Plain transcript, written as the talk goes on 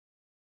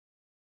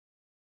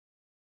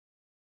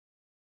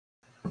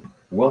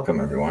Welcome,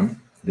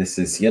 everyone. This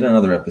is yet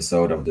another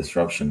episode of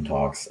Disruption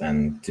Talks,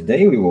 and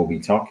today we will be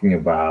talking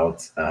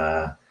about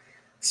a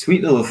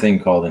sweet little thing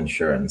called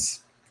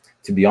insurance.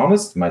 To be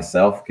honest,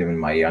 myself, given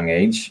my young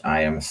age,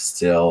 I am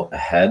still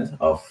ahead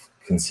of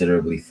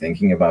considerably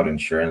thinking about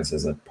insurance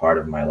as a part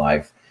of my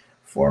life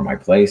for my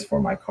place,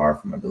 for my car,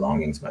 for my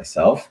belongings,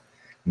 myself.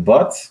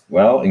 But,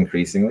 well,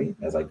 increasingly,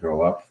 as I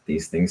grow up,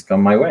 these things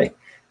come my way.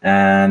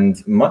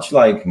 And much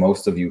like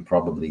most of you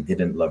probably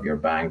didn't love your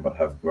bank, but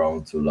have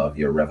grown to love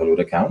your Revolut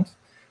account,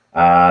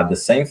 the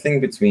same thing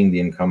between the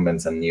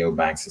incumbents and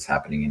neobanks is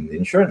happening in the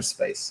insurance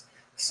space.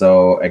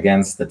 So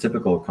against the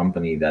typical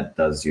company that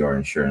does your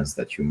insurance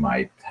that you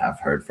might have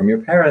heard from your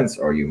parents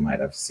or you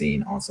might have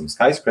seen on some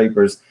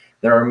skyscrapers,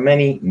 there are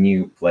many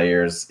new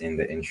players in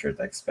the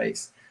insurtech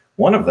space.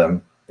 One of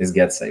them is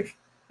Getsafe.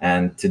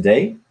 And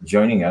today,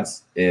 joining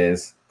us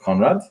is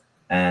Konrad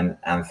and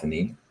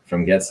Anthony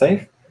from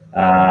Getsafe.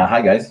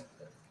 Hi, guys.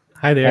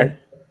 Hi there.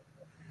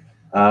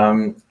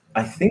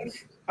 I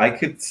think I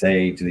could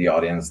say to the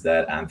audience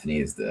that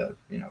Anthony is the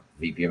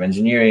VP of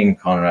engineering,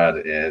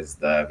 Konrad is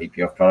the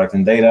VP of product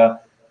and data,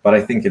 but I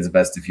think it's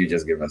best if you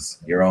just give us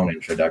your own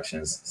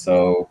introductions.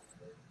 So,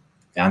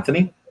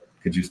 Anthony,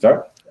 could you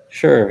start?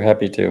 Sure,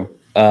 happy to.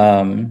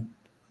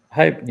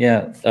 Hi,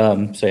 yeah.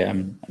 I'm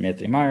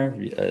Anthony Meyer,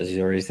 as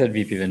you already said,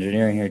 VP of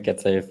engineering here at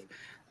Getsafe.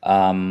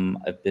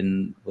 I've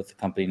been with the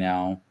company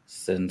now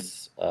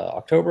since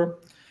October,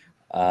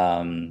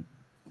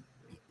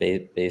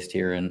 based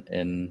here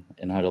in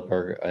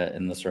Heidelberg,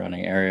 in the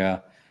surrounding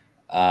area.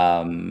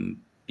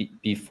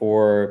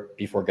 Before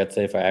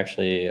Getsafe, I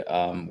actually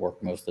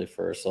worked mostly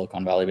for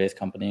Silicon Valley-based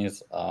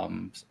companies.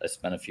 I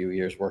spent a few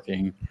years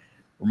working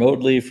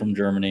remotely from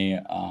Germany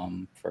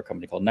for a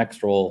company called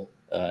Netguru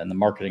in the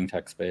marketing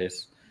tech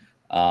space,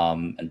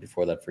 and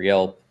before that for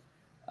Yelp.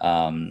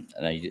 And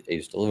I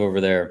used to live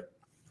over there.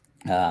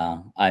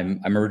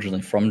 I'm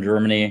originally from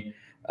Germany,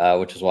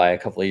 which is why a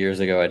couple of years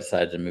ago I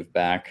decided to move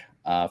back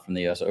from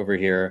the US over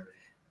here,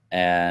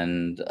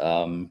 and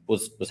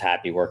was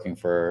happy working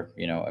for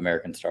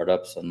American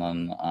startups. And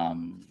then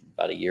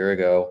about a year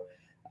ago,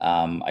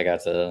 I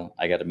got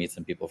to meet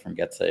some people from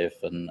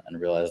Getsafe and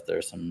realized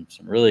there's some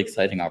really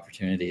exciting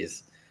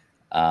opportunities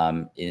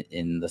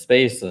in the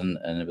space, and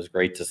it was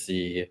great to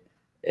see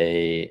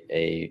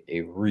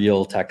a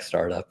real tech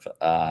startup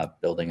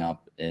building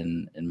up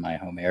in my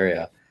home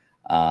area.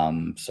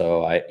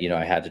 So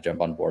I had to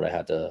jump on board. I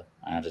had to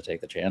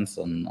take the chance,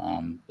 and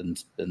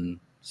been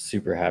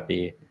super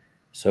happy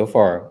so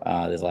far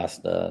these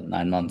last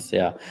 9 months.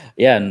 Yeah.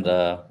 And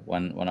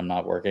when I'm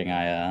not working,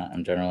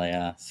 I'm generally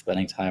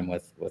spending time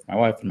with my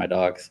wife and my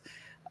dogs,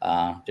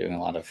 doing a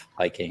lot of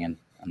hiking and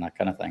that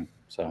kind of thing.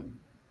 So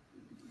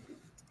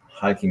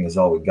hiking is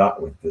all we got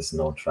with this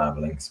no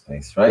traveling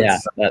space, right? Yeah.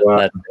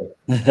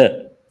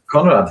 So,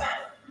 Konrad,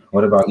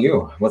 what about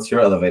you? What's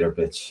your elevator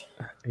pitch?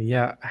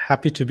 Yeah,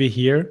 happy to be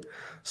here.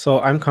 So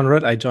I'm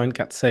Konrad. I joined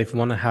Getsafe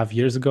 1.5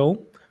 years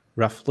ago,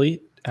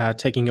 roughly,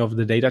 taking over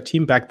the data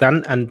team back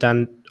then, and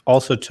then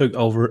also took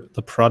over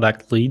the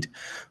product lead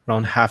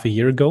around half a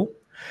year ago.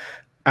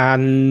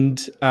 And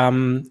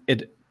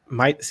it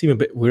might seem a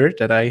bit weird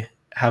that I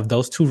have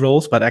those two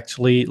roles, but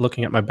actually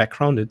looking at my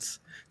background, it's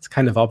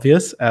kind of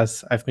obvious,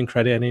 as I've been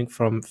graduating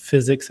from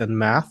physics and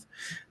math,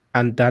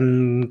 and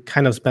then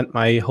kind of spent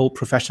my whole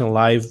professional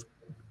life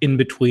in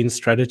between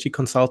strategy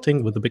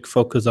consulting with a big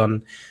focus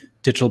on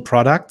digital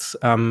products,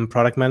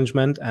 product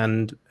management,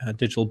 and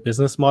digital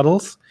business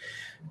models,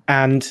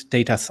 and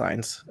data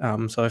science.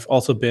 So I've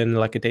also been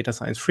like a data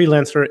science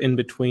freelancer in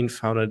between,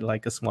 founded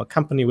like a small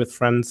company with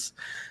friends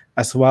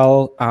as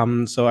well.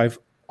 So I've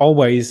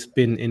always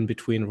been in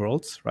between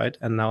roles, right?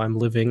 And now I'm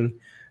living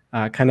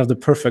kind of the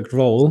perfect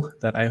role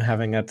that I'm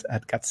having at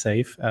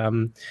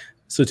Getsafe,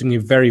 suiting me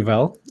very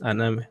well.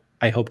 And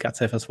I hope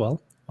Getsafe as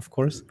well, of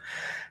course.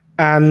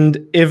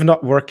 And if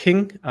not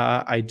working,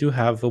 I do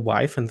have a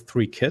wife and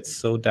 3 kids.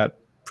 So that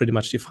pretty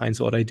much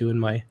defines what I do in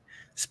my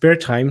spare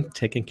time,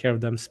 taking care of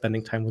them,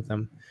 spending time with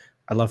them.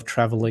 I love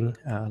traveling.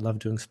 I love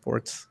doing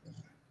sports.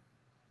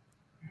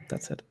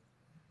 That's it.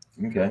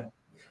 Okay.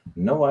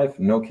 No wife,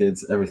 no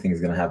kids.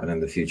 Everything's going to happen in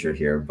the future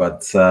here.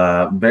 But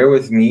bear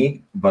with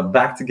me. But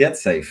back to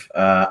Getsafe.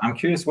 I'm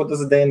curious, what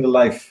does a day in the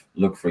life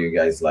look for you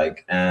guys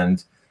like?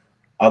 And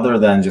other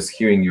than just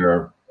hearing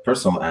your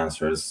personal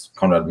answers,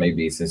 Konrad,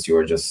 maybe since you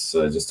were just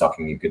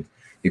talking,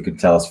 you could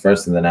tell us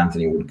first, and then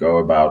Anthony would go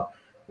about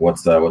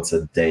what's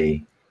a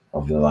day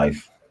of the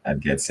life at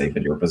Getsafe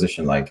at your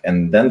position like.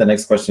 And then the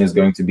next question is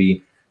going to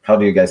be, how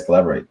do you guys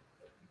collaborate?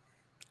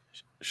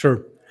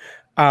 Sure.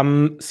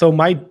 So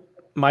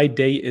my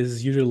day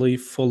is usually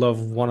full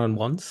of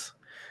one-on-ones,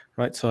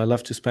 right? So I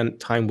love to spend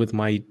time with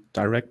my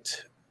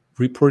direct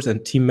reports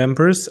and team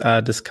members,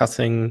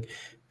 discussing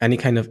any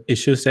kind of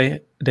issues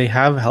they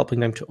have, helping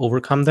them to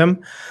overcome them,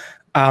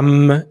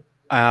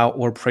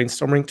 or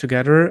brainstorming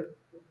together.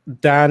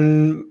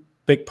 Then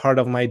big part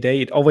of my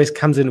day, it always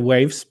comes in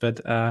waves,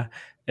 but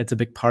it's a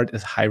big part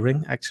is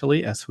hiring,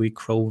 actually, as we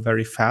grow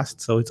very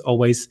fast. So it's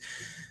always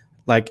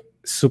like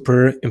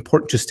super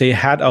important to stay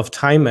ahead of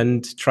time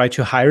and try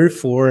to hire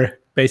for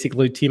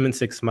basically a team in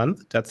 6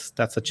 months.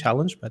 That's a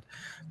challenge, but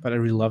I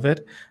really love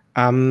it.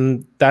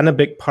 Then a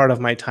big part of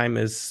my time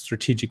is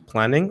strategic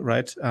planning,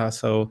 right?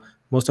 So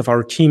most of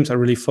our teams are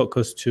really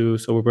focused so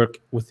we work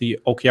with the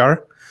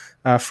OKR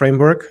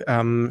framework,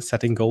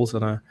 setting goals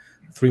on a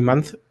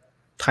 3-month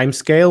time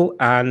scale,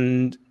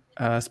 and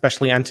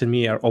especially Ant and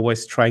me are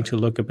always trying to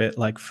look a bit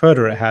like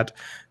further ahead,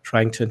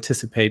 trying to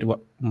anticipate what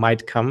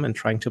might come and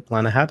trying to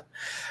plan ahead.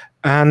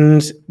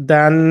 And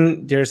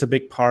then there's a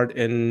big part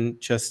in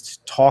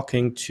just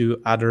talking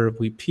to other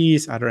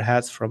VPs, other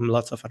heads from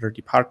lots of other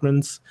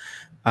departments,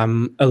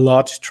 a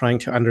lot trying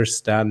to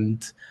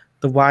understand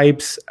the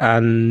vibes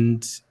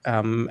and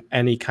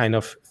any kind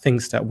of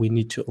things that we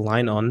need to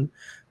align on,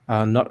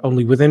 not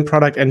only within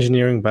product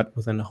engineering, but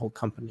within the whole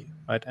company,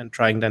 right? And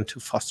trying then to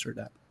foster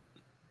that.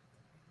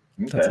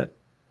 Okay. That's it.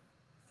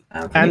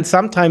 Anthony? And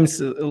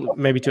sometimes,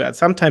 maybe to add,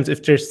 sometimes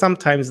if there's some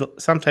time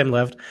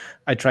left,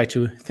 I try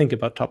to think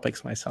about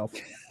topics myself.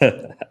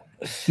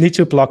 Need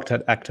to block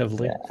that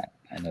actively. Yeah,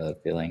 I know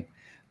that feeling.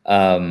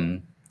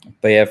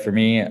 But yeah, for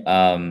me,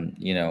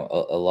 you know,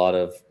 a lot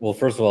of, well,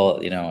 first of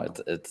all, you know,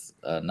 it's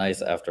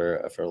nice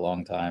after a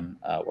long time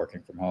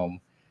working from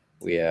home.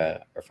 We are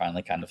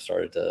finally kind of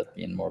started to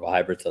be in more of a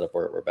hybrid setup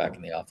where we're back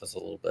in the office a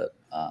little bit.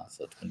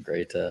 So it's been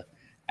great to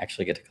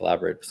actually get to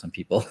collaborate with some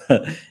people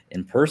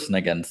in person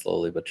again,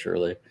 slowly but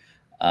surely.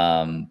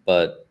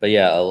 But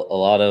yeah, a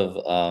lot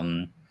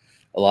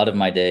of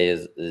my day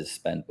is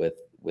spent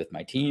with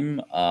my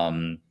team.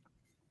 Our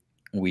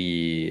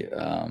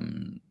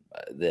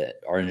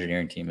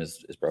engineering team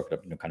is broken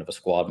up into kind of a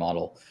squad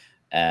model,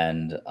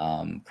 and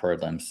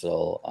currently I'm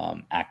still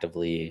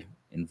actively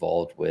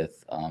involved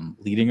with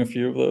leading a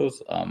few of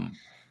those.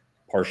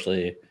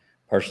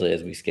 Partially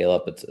as we scale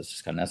up, it's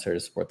just kind of necessary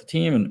to support the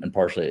team, and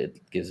partially it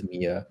gives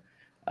me a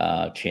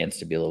chance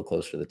to be a little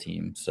closer to the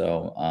team.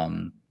 So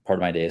part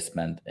of my day is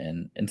spent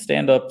in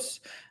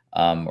stand-ups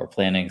or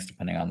plannings,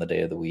 depending on the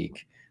day of the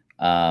week.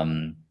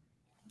 And,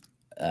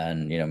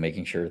 you know,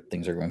 making sure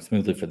things are going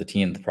smoothly for the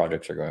team, the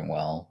projects are going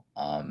well,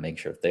 make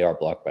sure if they are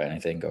blocked by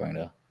anything, going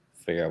to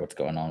figure out what's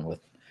going on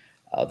with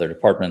other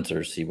departments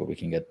or see what we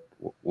can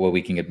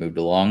get moved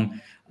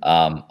along.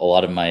 A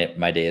lot of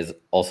my day is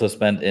also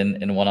spent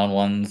in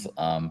one-on-ones,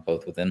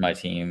 both within my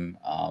team,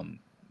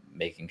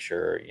 making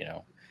sure, you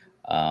know,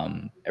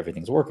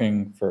 everything's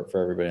working for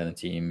everybody on the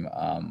team.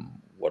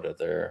 What are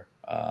their,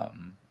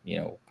 you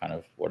know, kind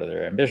of what are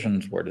their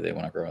ambitions? Where do they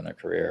want to grow in their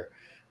career?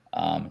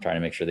 Trying to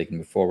make sure they can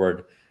move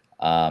forward.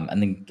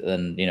 And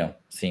then, you know,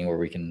 seeing where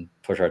we can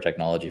push our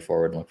technology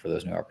forward and look for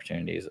those new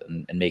opportunities,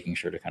 and making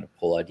sure to kind of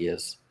pull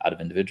ideas out of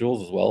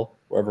individuals as well,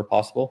 wherever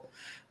possible.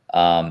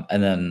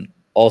 And then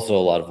also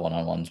a lot of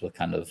one-on-ones with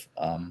kind of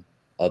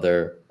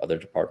other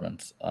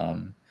departments.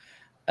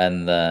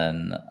 And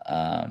then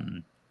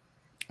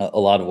a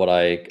lot of what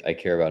I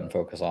care about and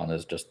focus on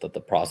is just that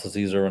the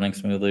processes are running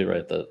smoothly,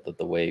 right? That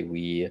the way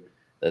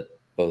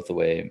both the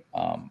way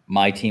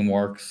my team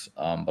works,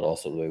 but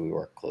also the way we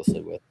work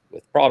closely with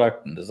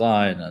product and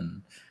design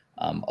and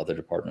other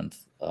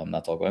departments,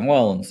 that's all going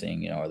well, and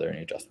seeing, you know, are there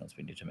any adjustments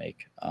we need to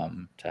make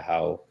to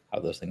how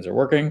those things are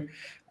working.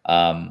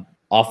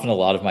 Often a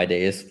lot of my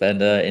day is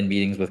spent in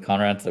meetings with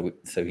Konrad,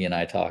 so he and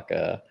I talk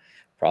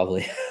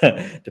probably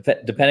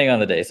depending on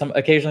the day.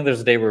 Occasionally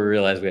there's a day where we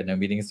realize we had no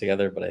meetings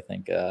together, but I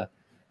think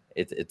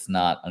it's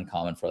not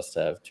uncommon for us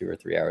to have 2 or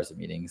 3 hours of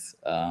meetings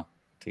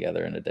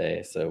together in a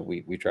day. So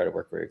we try to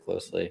work very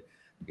closely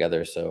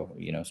together. So,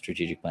 you know,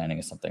 strategic planning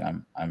is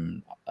something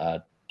I'm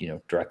you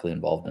know, directly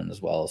involved in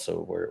as well.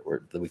 So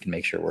we can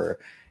make sure we're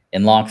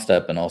in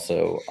lockstep and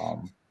also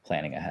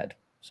planning ahead.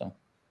 So.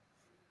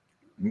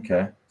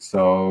 Okay.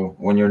 So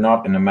when you're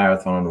not in a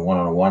marathon on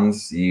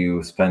one-on-ones,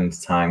 you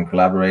spend time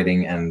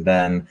collaborating, and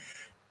then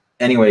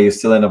anyway, you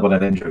still end up on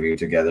an interview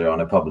together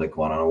on a public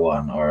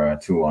one-on-one or a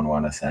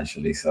 2-on-1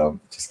 essentially. So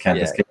just can't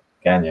escape,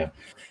 can you?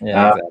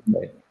 Yeah,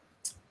 exactly.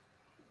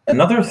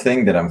 Another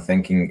thing that I'm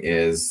thinking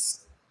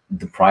is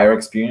the prior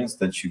experience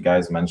that you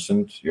guys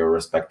mentioned, your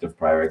respective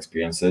prior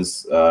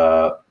experiences,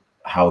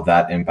 how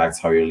that impacts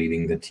how you're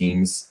leading the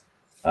teams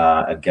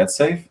at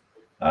Getsafe.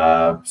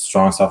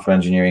 Strong software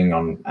engineering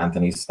on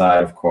Anthony's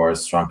side, of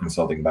course, strong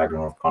consulting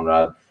background of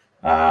Konrad.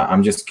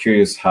 I'm just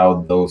curious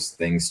how those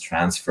things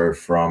transfer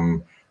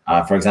from,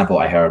 for example,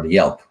 I heard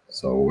Yelp.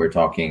 So we're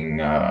talking,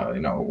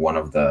 you know, one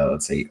of the,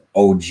 let's say,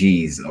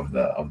 OGs of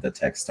the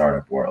tech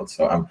startup world.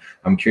 So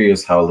I'm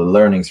curious how the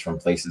learnings from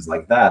places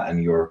like that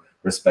and your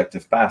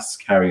respective paths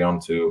carry on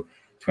to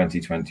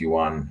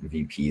 2021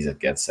 VPs at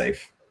Getsafe.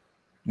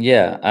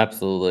 Yeah,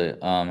 absolutely.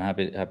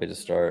 Happy to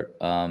start.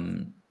 Yeah,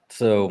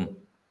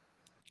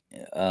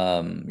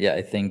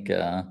 I think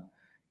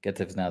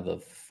Getsafe is now the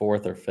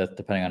 4th or 5th,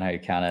 depending on how you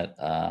count it,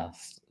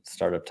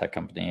 startup tech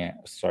company,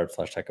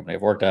 startup/tech company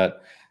I've worked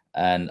at.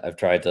 And I've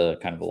tried to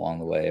kind of along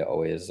the way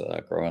always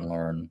grow and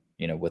learn,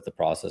 you know, with the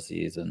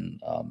processes,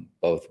 and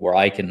both where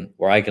I can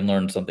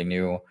learn something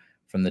new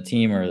from the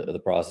team or the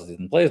processes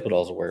in place, but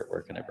also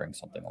where can I bring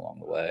something along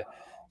the way.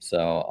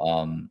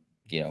 So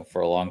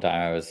for a long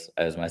time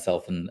I was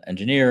myself an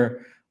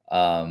engineer,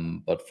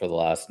 but for the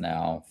last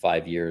now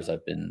 5 years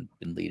I've been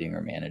leading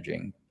or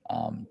managing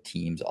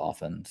teams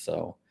often.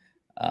 So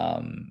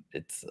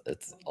it's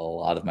a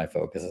lot of my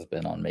focus has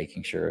been on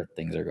making sure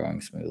things are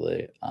going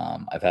smoothly.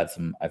 I've had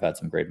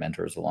some great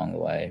mentors along the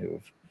way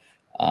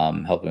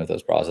who've helped me with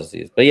those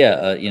processes. But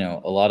yeah,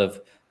 a lot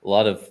of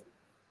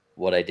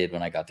what I did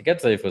when I got to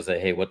Getsafe was say,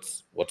 hey,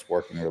 what's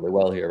working really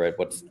well here, right?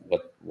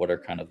 What are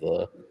kind of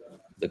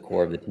the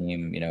core of the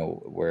team,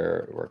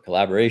 where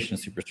collaboration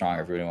is super strong.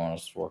 Everybody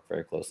wants to work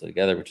very closely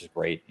together, which is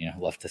great.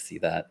 Love to see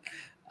that.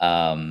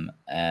 And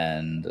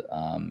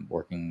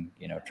working,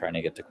 trying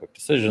to get to quick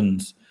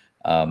decisions,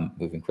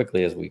 moving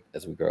quickly as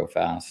we grow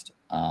fast.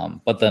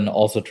 But then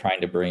also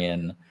trying to bring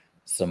in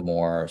some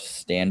more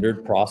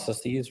standard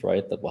processes,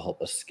 right, that will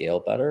help us scale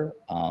better,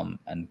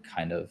 and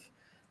kind of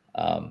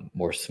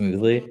more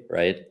smoothly,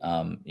 right?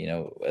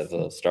 As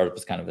a startup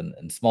is kind of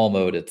in small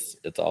mode, it's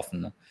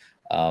often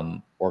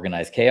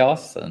organized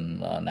chaos, and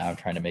now I'm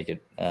trying to make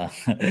it a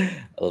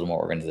little more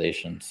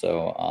organization.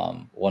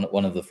 So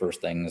one of the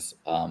first things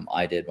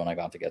I did when I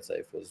got to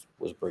Getsafe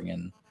was bring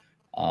in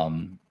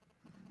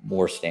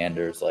more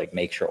standards, like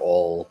make sure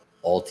all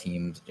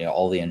teams,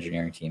 all the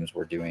engineering teams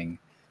were doing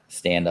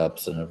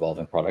stand-ups and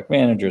involving product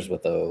managers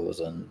with those,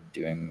 and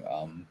doing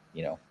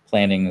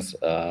plannings.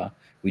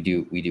 We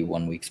do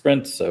 1 week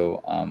sprints,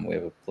 so we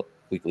have a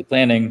weekly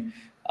planning.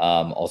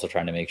 Also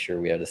trying to make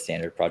sure we had a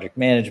standard project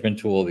management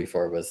tool.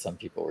 Before it was some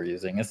people were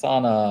using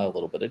Asana, a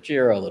little bit of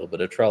Jira, a little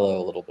bit of Trello,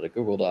 a little bit of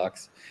Google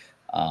Docs.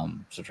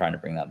 So trying to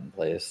bring that in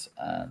place,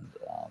 and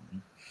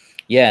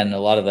and a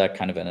lot of that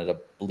kind of ended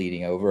up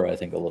bleeding over, I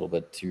think, a little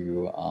bit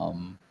to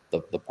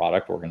the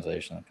product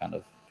organization and kind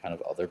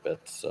of other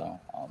bits. So,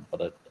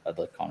 but I'd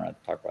let Konrad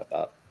talk about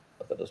that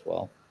a bit as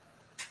well.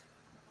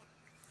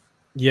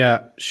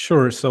 Yeah,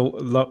 sure.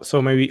 So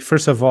maybe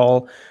first of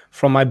all,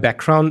 from my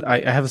background, I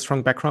have a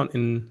strong background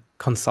in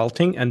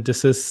consulting, and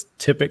this is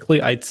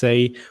typically, I'd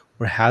say,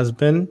 or has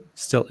been,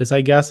 still is,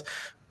 I guess,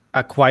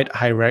 a quite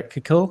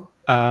hierarchical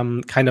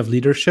kind of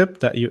leadership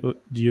that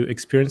you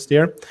experience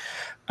there.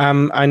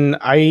 And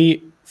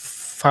I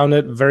found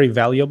it very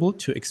valuable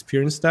to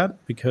experience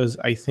that, because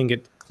I think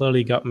it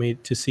clearly got me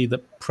to see the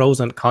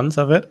pros and cons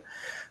of it.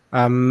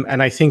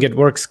 And I think it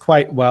works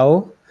quite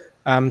well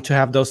to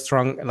have those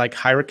strong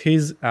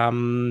hierarchies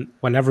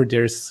whenever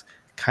there's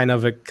kind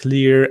of a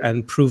clear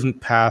and proven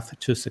path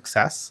to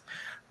success,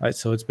 right?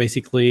 So it's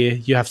basically,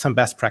 you have some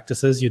best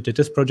practices. You did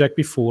this project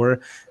before.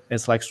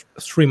 It's like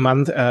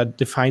 3-month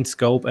defined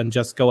scope, and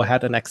just go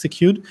ahead and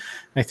execute.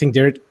 I think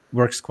there it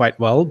works quite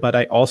well. But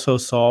I also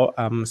saw,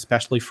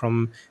 especially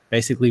from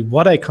basically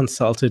what I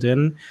consulted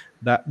in,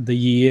 that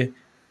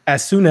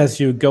as soon as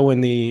you go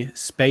in the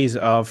space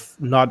of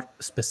not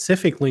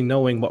specifically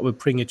knowing what will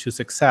bring you to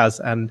success,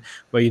 and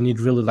where you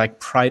need really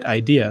bright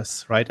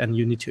ideas, right? And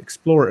you need to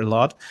explore a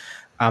lot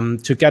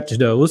to get to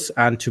those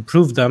and to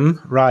prove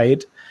them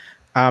right,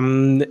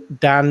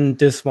 then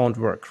this won't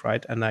work,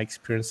 right? And I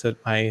experienced it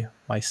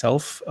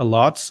myself a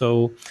lot.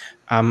 So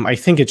I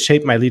think it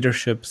shaped my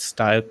leadership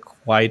style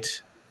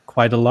quite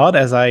a lot,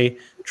 as I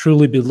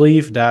truly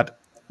believe that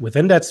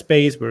within that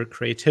space where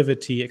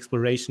creativity,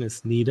 exploration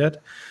is needed,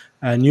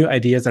 new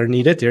ideas are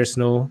needed, there's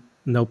no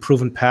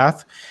proven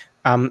path.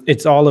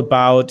 It's all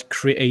about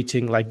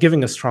creating,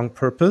 giving a strong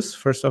purpose,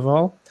 first of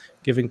all,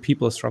 giving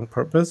people a strong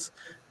purpose,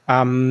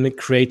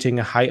 creating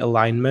a high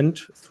alignment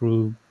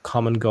through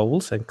common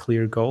goals and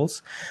clear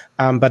goals,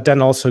 but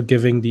then also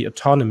giving the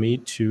autonomy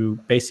to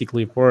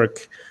basically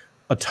work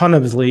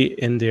autonomously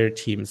in their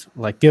teams,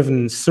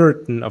 given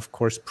certain, of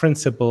course,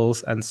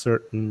 principles and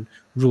certain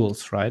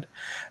rules, right?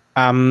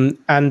 And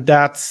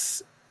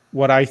that's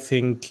what I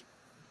think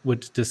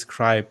would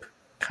describe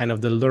kind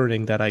of the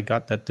learning that I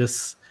got, that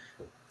this,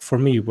 for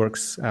me,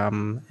 works,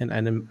 and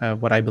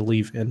what I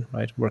believe in,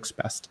 right, works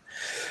best.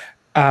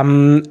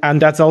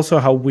 And that's also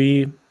how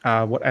we,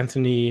 what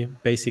Anthony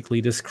basically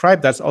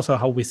described, that's also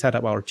how we set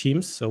up our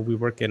teams. So we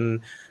work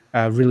in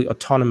really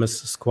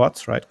autonomous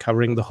squads, right,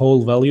 covering the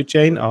whole value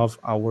chain of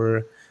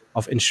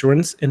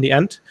insurance in the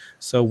end.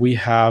 So we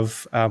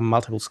have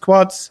multiple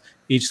squads,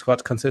 each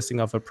squad consisting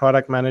of a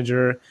product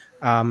manager,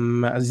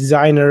 a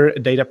designer, a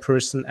data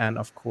person, and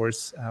of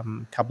course, a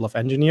couple of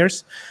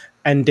engineers.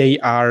 And they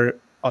are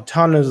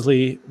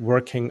autonomously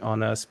working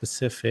on a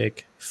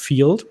specific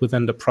field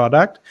within the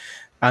product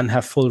and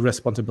have full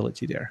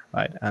responsibility there,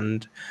 right?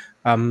 And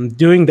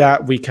doing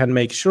that, we can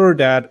make sure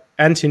that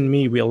Antti and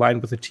me, we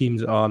align with the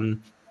teams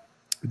on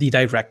the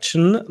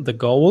direction, the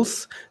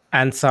goals,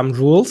 and some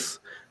rules.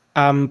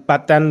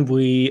 But then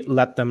we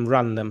let them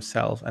run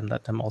themselves and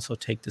let them also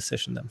take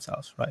decision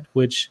themselves, right?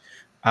 Which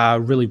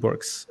really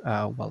works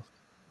well.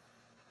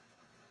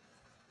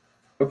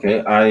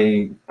 Okay,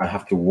 I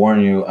have to warn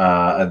you,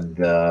 at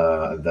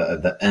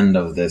the end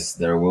of this,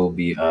 there will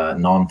be a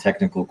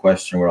non-technical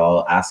question where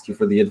I'll ask you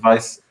for the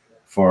advice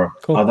for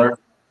other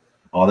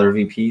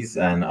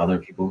VPs and other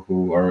people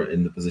who are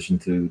in the position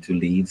to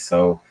lead.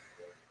 So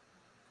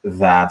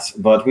that,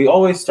 but we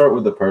always start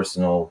with the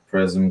personal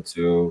prism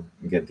to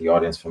get the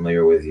audience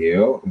familiar with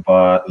you.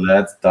 But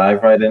let's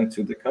dive right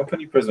into the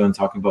company prism and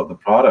talk about the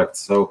product.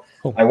 So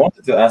Cool. I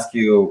wanted to ask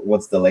you,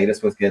 what's the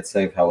latest with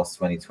Getsafe? How was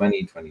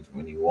 2020,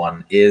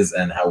 2021 is,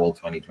 and how will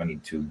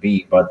 2022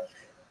 be? But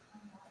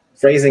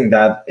phrasing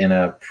that in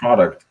a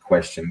product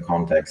question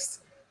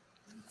context,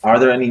 are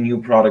there any new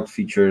product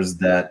features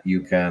that you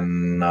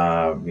can,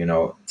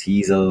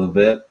 tease a little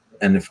bit?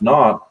 And if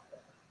not,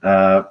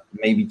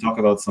 maybe talk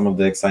about some of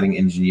the exciting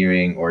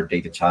engineering or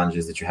data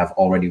challenges that you have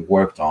already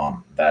worked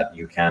on that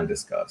you can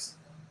discuss.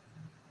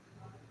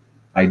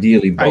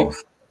 Ideally,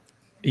 both.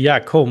 Yeah,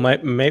 cool.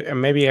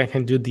 Maybe I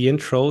can do the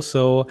intro.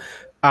 So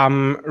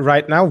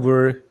right now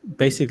we're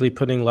basically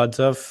putting lots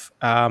of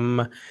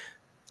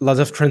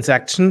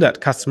transaction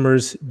that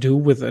customers do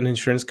with an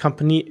insurance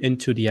company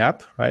into the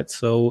app, right?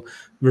 So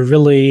we're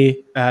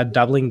really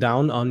doubling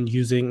down on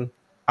using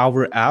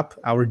our app,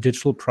 our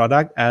digital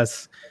product,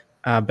 as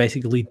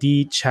basically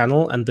the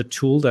channel and the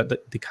tool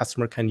that the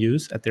customer can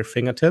use at their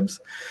fingertips.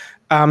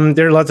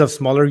 There are lots of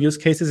smaller use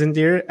cases in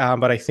there,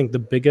 but I think the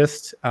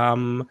biggest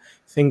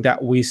thing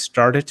that we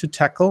started to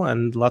tackle,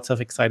 and lots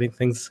of exciting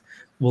things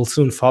will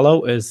soon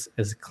follow, is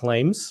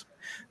claims.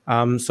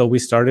 So we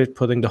started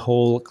putting the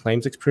whole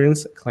claims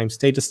experience, claim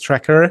status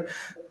tracker,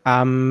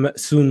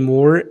 soon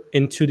more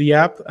into the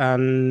app.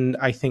 And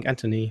I think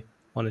Anthony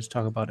wanted to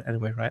talk about it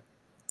anyway, right?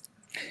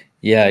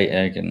 Yeah,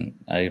 I can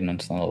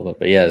mention a little bit,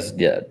 but yes,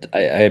 yeah,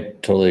 I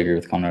totally agree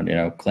with Konrad. You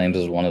know, claims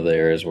is one of the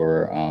areas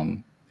where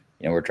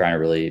we're trying to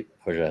really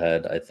push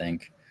ahead. I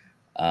think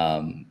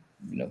the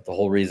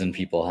whole reason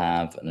people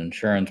have an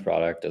insurance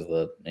product is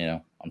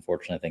that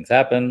unfortunately things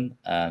happen,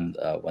 and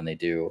when they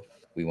do,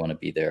 we want to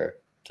be there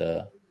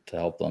to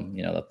help them.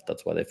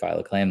 That's why they file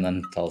a claim,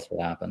 then tell us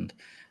what happened,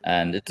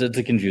 and it's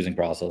a confusing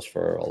process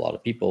for a lot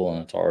of people,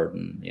 and it's hard,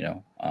 and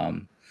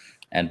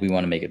and we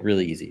want to make it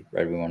really easy,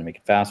 right? We want to make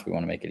it fast. We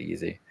want to make it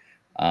easy.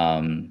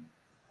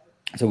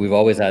 So we've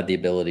always had the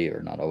ability,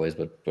 or not always,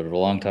 but for a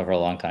long time,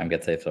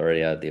 Getsafe's already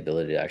had the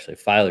ability to actually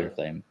file your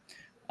claim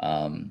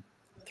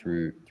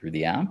through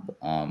the app.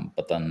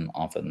 But then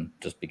often,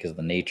 just because of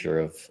the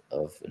nature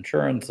of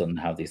insurance and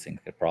how these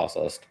things get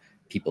processed,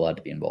 people had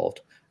to be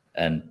involved,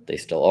 and they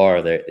still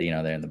are. They're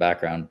in the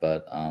background,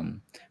 but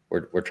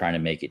we're trying to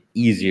make it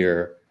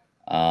easier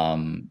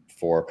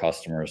for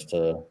customers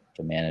to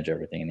manage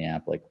everything in the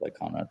app, like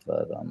Konrad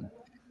said.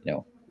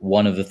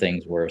 One of the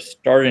things we're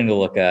starting to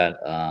look at,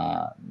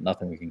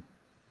 nothing we can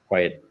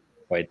quite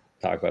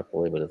talk about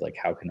fully, but it's like,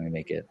 how can we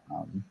make it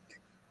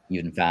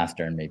even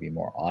faster and maybe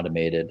more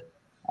automated,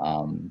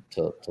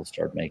 to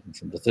start making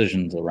some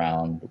decisions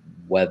around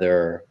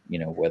whether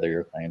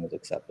your claim is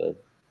accepted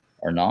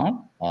or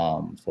not,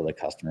 so that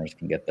customers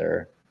can get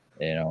their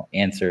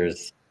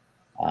answers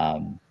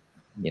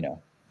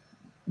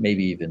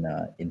maybe even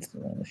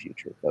instantly in the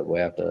future. But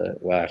we'll have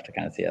to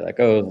kind of see how that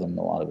goes, and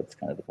a lot of it's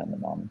kind of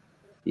dependent on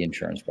the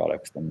insurance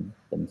products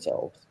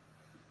themselves.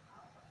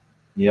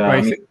 Yeah,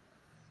 Right.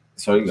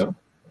 Sorry, go.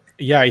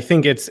 Yeah, I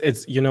think it's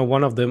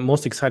one of the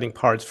most exciting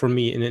parts for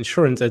me in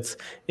insurance. It's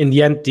in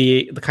the end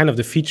the kind of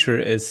the feature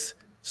is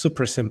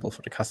super simple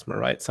for the customer,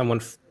 right?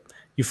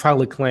 You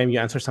file a claim, you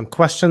answer some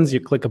questions,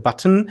 you click a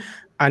button,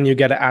 and you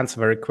get an answer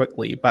very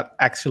quickly. But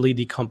actually,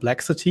 the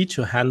complexity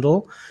to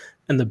handle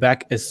in the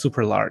back is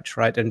super large,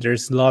 right? And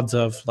there's lots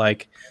of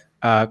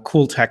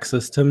cool tech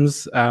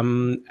systems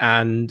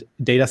and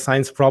data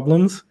science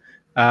problems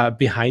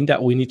behind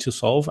that we need to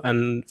solve.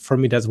 And for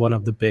me, that's one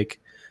of the big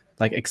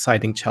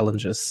exciting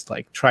challenges,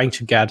 like trying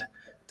to get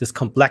this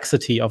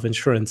complexity of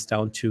insurance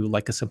down to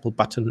a simple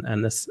button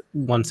and this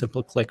one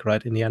simple click,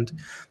 right? In the end,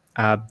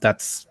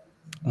 that's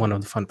one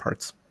of the fun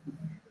parts.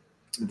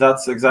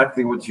 That's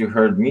exactly what you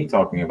heard me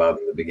talking about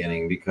in the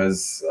beginning,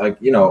 because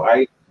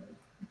I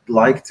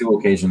like to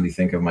occasionally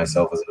think of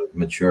myself as a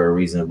mature,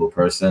 reasonable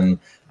person.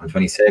 I'm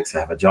 26, I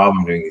have a job,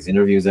 I'm doing these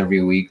interviews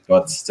every week,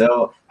 but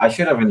still I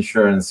should have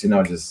insurance,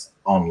 just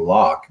on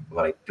lock,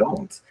 but I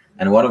don't.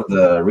 And one of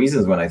the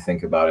reasons when I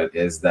think about it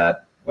is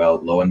that, well,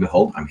 lo and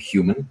behold, I'm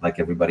human like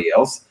everybody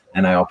else,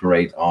 and I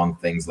operate on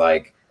things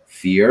like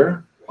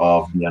fear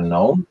of the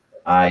unknown.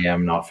 I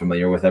am not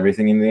familiar with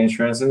everything in the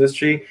insurance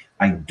industry.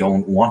 I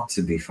don't want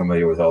to be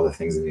familiar with all the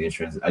things in the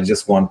insurance. I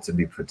just want to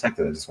be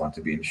protected. I just want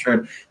to be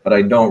insured, but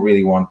I don't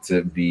really want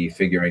to be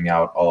figuring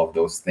out all of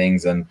those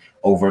things and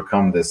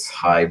overcome this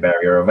high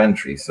barrier of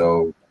entry.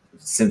 So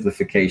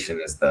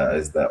simplification is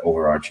the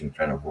overarching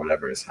trend of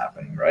whatever is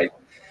happening, right?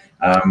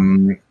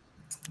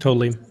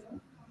 Totally.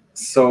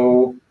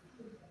 So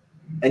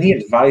any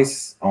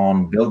advice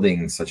on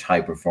building such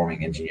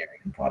high-performing engineering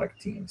and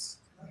product teams?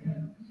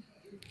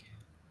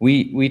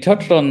 We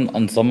touched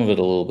on some of it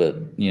a little bit,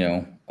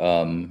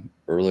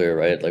 earlier,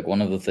 right? Like,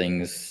 one of the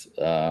things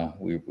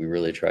we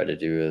really try to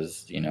do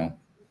is,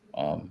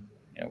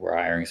 we're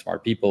hiring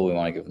smart people. We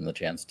want to give them the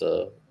chance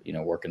to,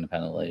 work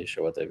independently,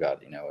 show what they've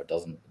got. It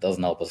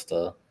doesn't help us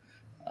to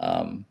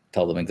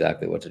tell them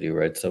exactly what to do,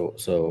 right?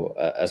 So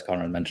as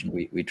Konrad mentioned,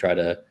 we try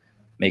to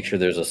make sure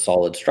there's a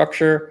solid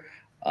structure,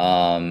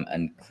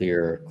 and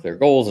clear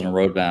goals and a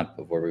roadmap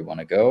of where we want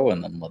to go,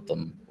 and then let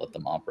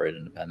them operate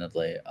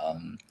independently.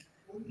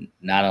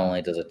 Not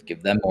only does it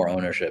give them more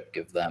ownership,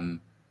 give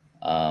them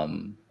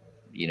the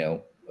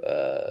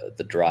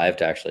drive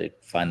to actually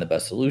find the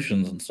best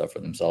solutions and stuff for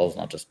themselves,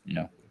 not just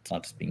it's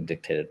not just being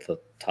dictated to the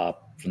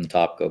top from the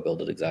top, go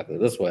build it exactly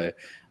this way,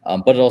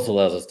 but it also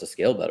allows us to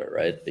scale better,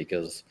 right?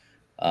 Because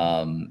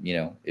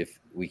if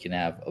we can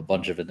have a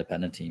bunch of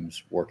independent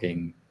teams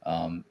working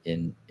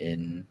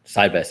in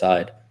side by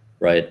side,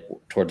 right,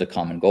 towards a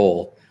common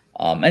goal,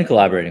 and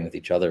collaborating with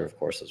each other, of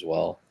course, as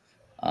well.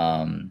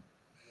 And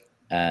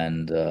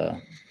kind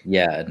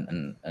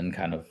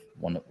of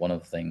one of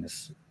the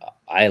things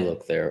I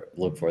look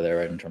for there,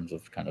 right, in terms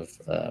of kind of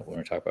when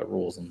we talk about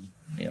rules and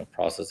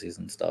processes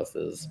and stuff,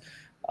 is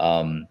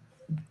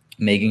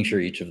making sure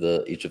each of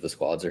the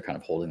squads are kind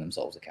of holding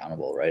themselves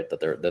accountable, right?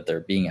 That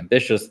they're being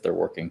ambitious, they're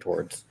working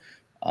towards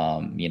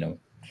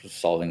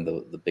solving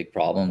the big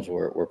problems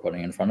we're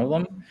putting in front of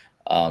them,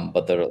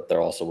 but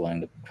they're also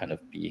willing to kind of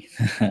be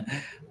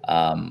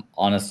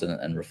honest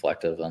and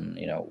reflective on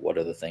what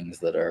are the things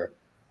that are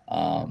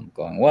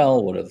going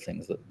well, what are the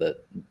things that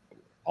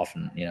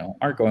often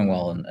aren't going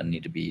well and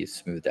need to be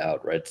smoothed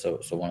out, right? So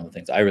one of the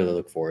things I really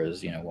look for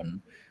is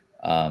when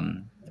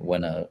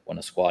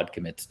a squad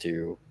commits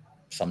to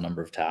some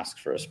number of tasks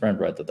for a sprint,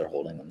 right, that they're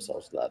holding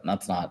themselves to that. And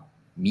that's not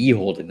me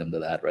holding them to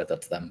that, right?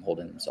 That's them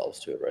holding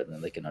themselves to it, right? And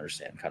then they can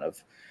understand kind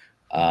of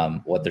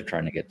what they're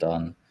trying to get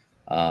done.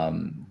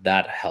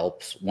 That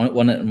helps.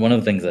 One of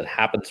the things that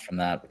happens from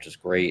that, which is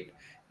great,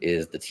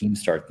 is the teams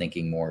start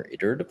thinking more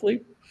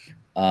iteratively,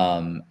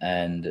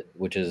 and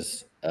which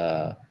is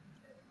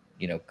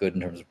good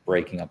in terms of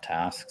breaking up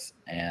tasks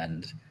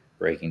and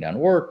breaking down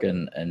work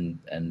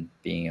and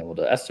being able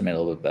to estimate a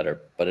little bit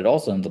better. But it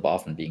also ends up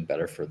often being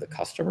better for the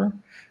customer,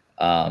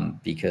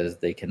 because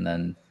they can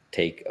then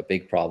take a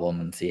big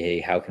problem and see, hey,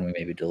 how can we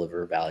maybe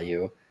deliver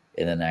value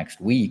in the next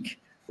week,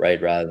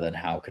 right? Rather than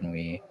how can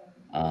we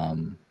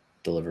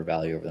deliver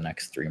value over the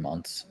next 3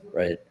 months,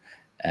 right?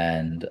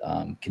 And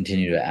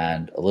continue to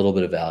add a little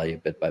bit of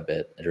value bit by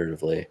bit,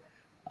 iteratively,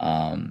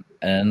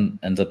 and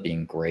ends up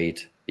being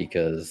great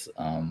because,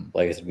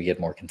 like I said, we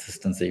get more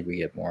consistency, we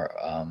get more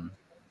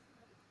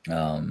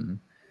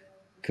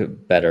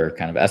better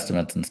kind of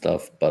estimates and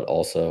stuff, but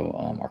also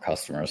our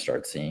customers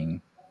start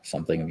seeing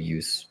something of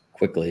use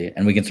quickly,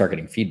 and we can start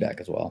getting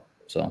feedback as well.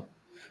 So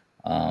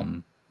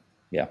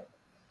yeah,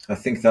 I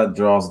think that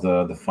draws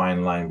the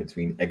fine line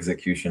between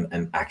execution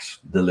and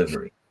actual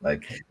delivery.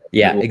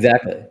 Yeah,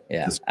 exactly.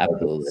 Yeah,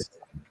 absolutely.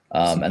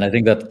 And I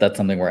think that's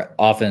something where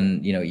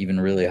often, even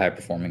really high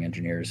performing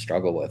engineers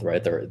struggle with,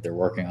 right? They're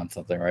working on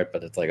something, right?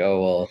 But it's like,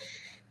 oh, well,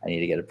 I need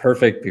to get it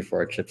perfect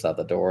before it ships out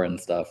the door and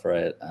stuff,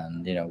 right?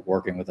 And,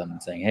 working with them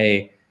and saying,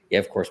 hey, yeah,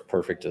 of course,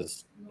 perfect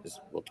is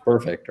well, it's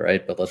perfect,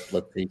 right? But let's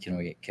see, can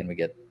we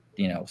get,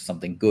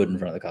 something good in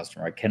front of the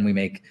customer, right? Can we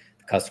make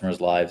the customer's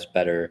lives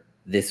better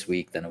this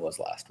week than it was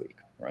last week,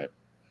 right?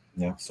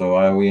 Yeah,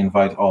 so we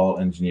invite all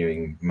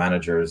engineering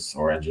managers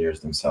or engineers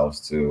themselves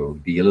to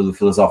be a little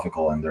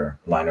philosophical in their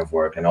line of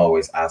work and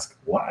always ask,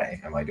 why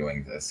am I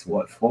doing this?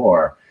 What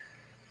for?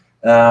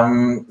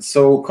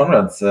 So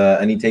Konrad,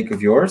 any take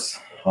of yours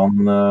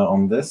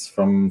on this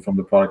from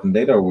the product and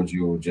data, or would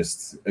you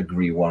just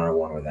agree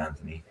one-on-one with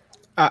Anthony?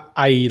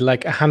 I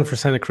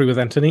 100% agree with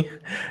Anthony.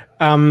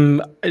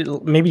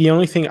 Maybe the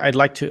only thing I'd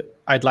like to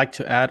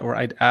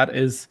add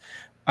is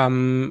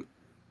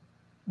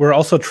we're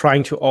also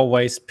trying to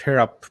always pair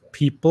up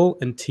people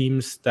in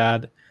teams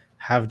that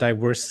have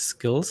diverse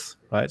skills,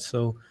 right?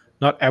 So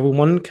not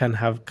everyone can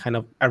have kind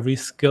of every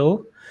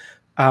skill.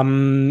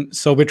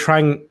 So we're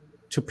trying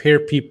to pair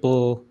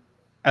people,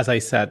 as I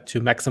said,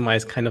 to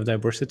maximize kind of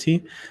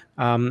diversity,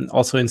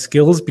 also in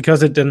skills,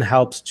 because it then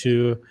helps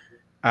to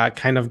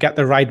kind of get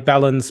the right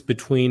balance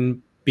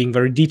between being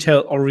very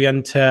detail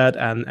oriented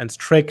and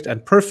strict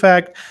and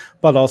perfect,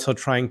 but also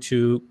trying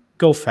to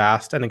go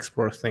fast and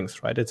explore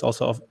things, right? It's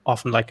also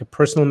often like a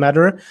personal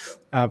matter,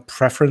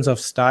 preference of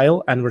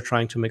style, and we're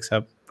trying to mix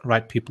up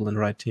right people in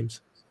right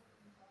teams.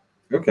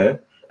 Okay.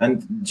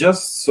 And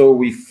just so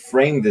we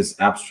frame this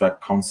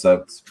abstract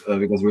concept,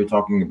 because we're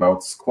talking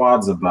about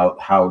squads,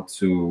 about how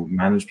to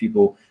manage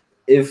people.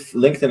 If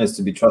LinkedIn is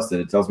to be trusted,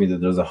 it tells me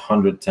that there's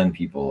 110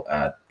 people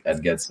at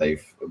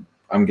Getsafe.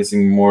 I'm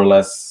guessing more or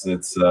less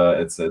it's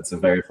a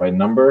verified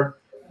number.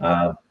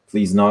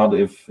 Please nod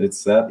if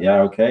it's that.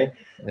 Yeah, okay.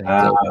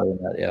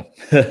 Yeah.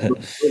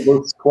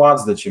 Those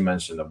squads that you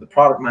mentioned, of the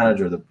product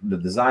manager, the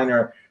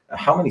designer,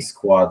 how many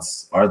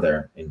squads are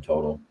there in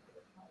total?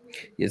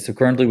 Yeah, so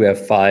currently we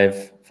have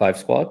five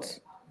squads,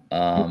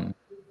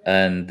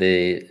 and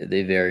they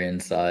vary in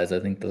size.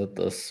 I think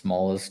the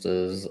smallest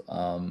is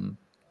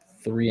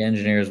 3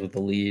 engineers with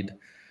the lead,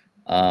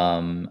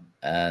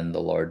 and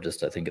the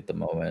largest, I think at the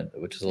moment,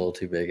 which is a little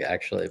too big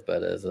actually,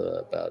 but is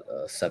about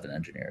 7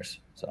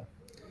 engineers. So.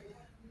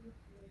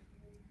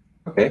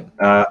 Okay,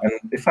 and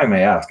if I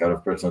may ask, out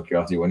of personal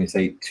curiosity, when you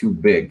say too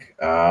big,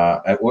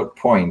 at what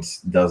point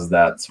does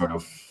that sort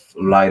of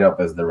light up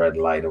as the red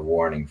light of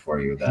warning for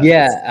you? That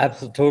yeah,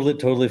 absolutely,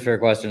 totally fair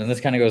question. And this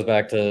kind of goes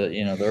back to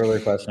the earlier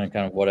question and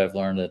kind of what I've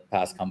learned at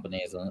past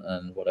companies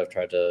and what I've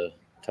tried to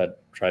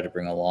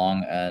bring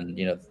along. And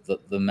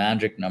the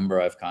magic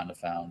number I've kind of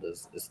found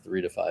is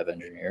 3 to 5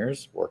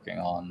 engineers working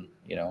on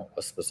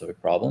a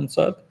specific problem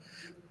set.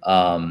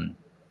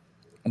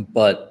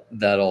 But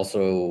that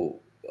also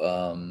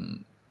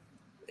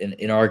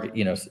in our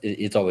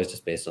it's always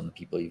just based on the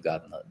people you've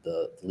got and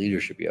the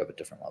leadership you have at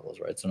different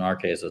levels, right? So in our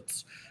case,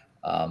 it's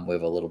we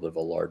have a little bit of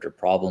a larger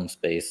problem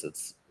space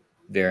that's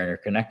very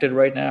interconnected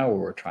right now, where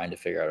we're trying to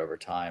figure out over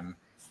time,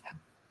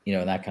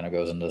 and that kind of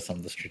goes into some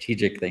of the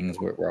strategic things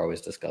we're always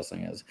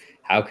discussing, is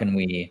how can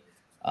we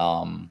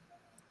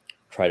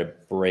try to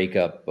break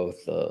up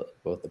both the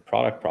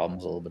product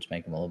problems a little bit to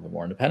make them a little bit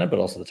more independent, but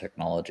also the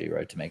technology,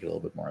 right, to make it a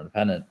little bit more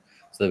independent,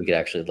 so that we could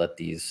actually let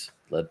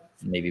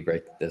maybe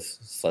break this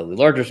slightly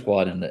larger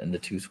squad into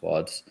 2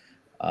 squads,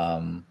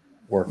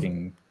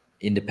 working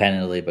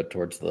independently, but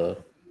towards the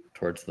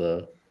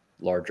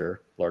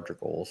larger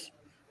goals.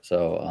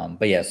 So,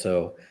 but yeah,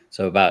 so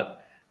about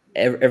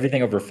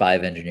everything over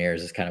 5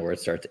 engineers is kind of where it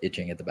starts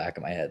itching at the back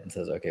of my head and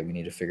says, okay, we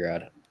need to figure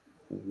out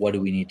what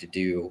do we need to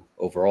do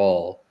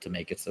overall to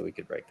make it so we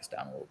could break this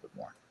down a little bit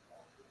more.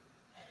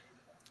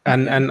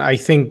 And I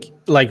think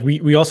like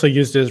we also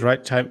use this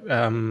type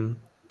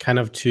kind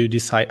of to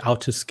decide how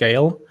to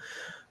scale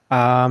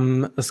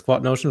the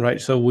squad notion, right?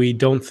 So we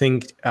don't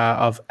think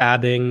of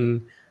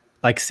adding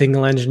like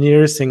single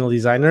engineers, single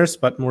designers,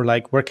 but more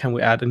like where can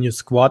we add a new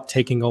squad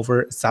taking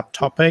over a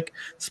subtopic,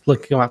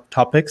 splitting up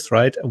topics,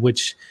 right?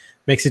 Which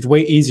makes it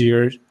way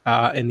easier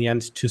in the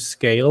end to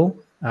scale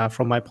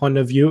from my point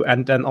of view,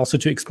 and then also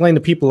to explain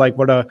to people like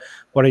what are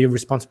you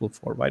responsible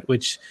for, right?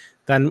 Which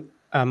then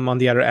on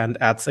the other end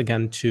adds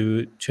again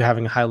to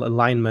having a high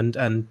alignment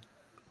and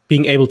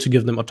being able to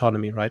give them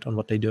autonomy, right, on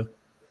what they do.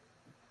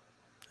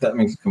 That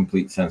makes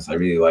complete sense. I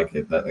really like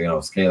it. That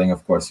scaling,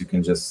 of course, you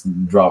can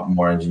just drop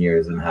more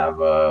engineers and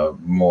have a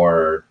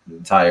more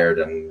tired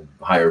and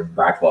higher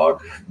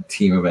backlog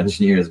team of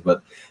engineers.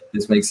 But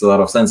this makes a lot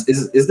of sense.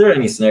 Is there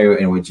any scenario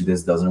in which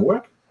this doesn't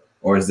work,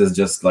 or is this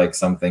just like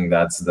something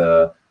that's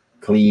the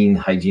clean,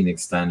 hygienic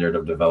standard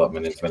of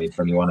development in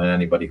 2021, and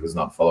anybody who's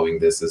not following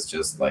this is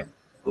just like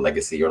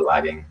legacy or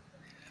lagging?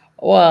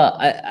 Well,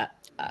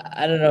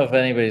 I don't know if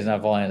anybody's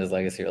not following this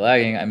legacy or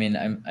lagging. I mean,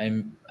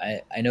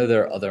 I know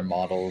there are other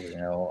models,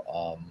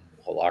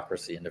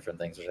 holacracy and different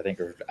things, which I think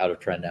are out of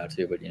trend now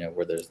too. But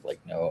where there's like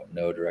no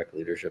direct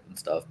leadership and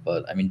stuff.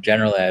 But I mean,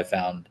 generally, I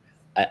found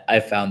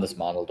this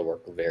model to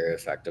work very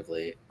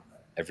effectively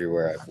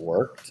everywhere I've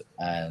worked,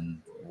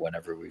 and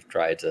whenever we've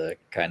tried to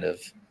kind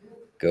of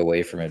go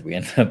away from it, we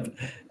end up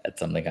at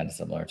something kind of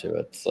similar to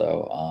it.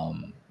 So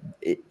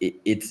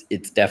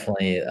it's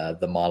definitely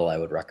the model I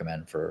would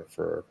recommend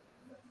for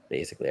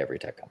basically every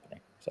tech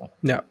company. So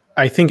yeah,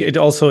 I think it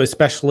also,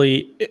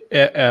 especially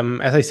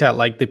as I said,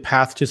 like the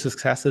path to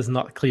success is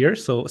not clear,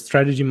 so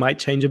strategy might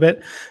change a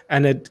bit,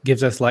 and it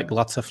gives us like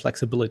lots of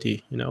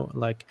flexibility,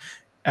 like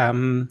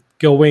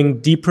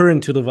going deeper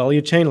into the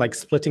value chain, like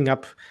splitting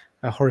up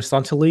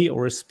horizontally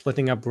or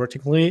splitting up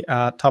vertically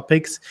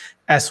topics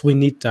as we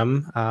need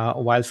them,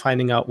 while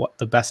finding out what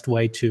the best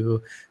way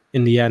to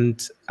in the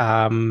end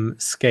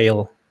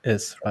scale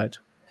is, right?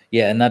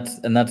 Yeah, and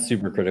that's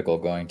super critical,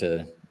 going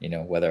to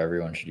whether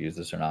everyone should use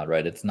this or not,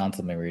 right? It's not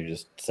something where you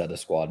just set a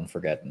squad and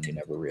forget and you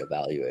never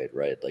reevaluate,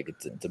 right? Like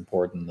it's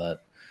important that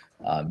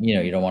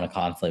you don't want to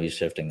constantly be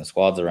shifting the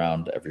squads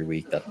around every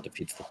week. That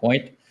defeats the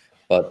point.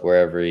 But where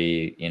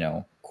every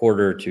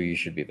quarter or 2 you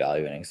should be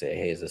evaluating, say,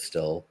 hey, is this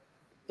still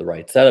the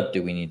right setup?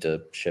 Do we need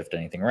to shift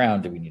anything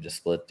around? Do we need to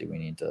split? Do we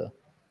need to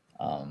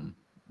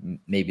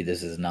maybe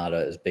this is not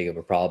as big of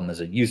a problem as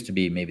it used to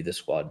be. Maybe the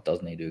squad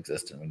does need to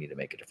exist and we need to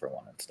make a different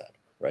one instead,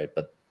 right?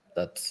 But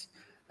that's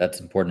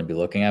important to be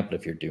looking at. But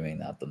if you're doing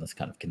that, then this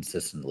kind of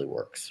consistently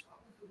works.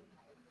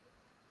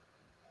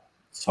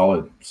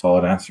 Solid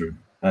answer.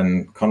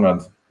 And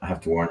Konrad, I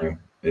have to warn you,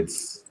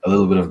 it's a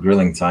little bit of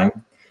grilling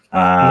time.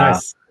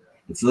 Nice.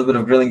 It's a little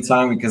bit of grilling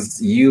time because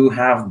you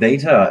have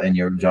data in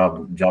your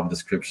job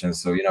description.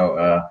 So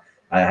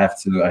I have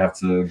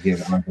to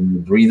give Anton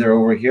a breather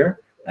over here,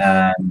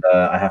 and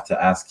I have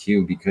to ask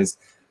you because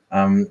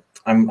I'm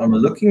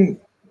looking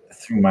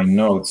through my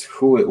notes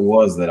who it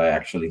was that I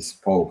actually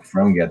spoke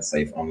from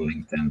Getsafe on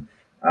LinkedIn.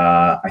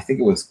 I think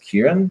it was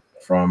Kieran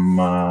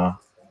from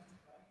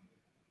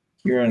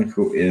Kieran,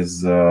 who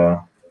is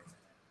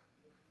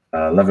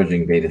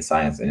leveraging data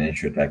science in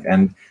insurtech,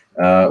 and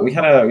we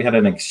had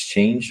an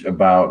exchange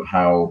about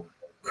how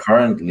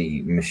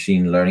currently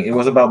machine learning. It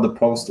was about the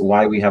post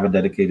why we have a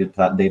dedicated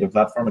data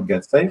platform at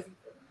Getsafe,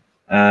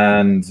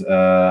 and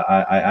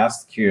I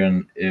asked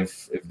Kieran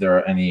if there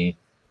are any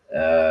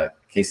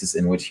cases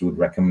in which he would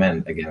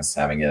recommend against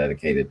having a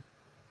dedicated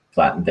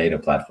data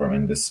platform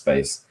in this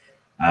space.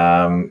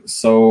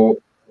 So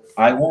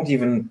I won't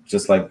even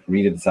just like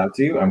read it out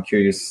to you. I'm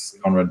curious,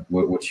 Konrad,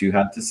 what you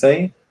had to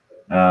say,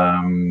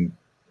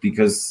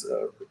 because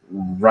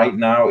right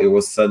now it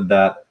was said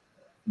that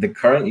the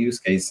current use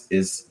case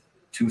is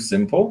too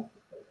simple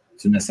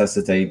to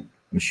necessitate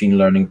machine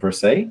learning per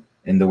se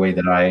in the way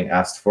that I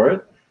asked for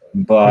it.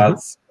 But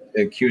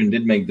Kieran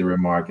did make the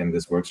remark, and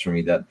this works for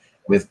me, that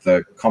with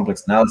the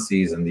complex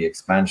analyses and the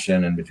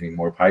expansion and between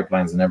more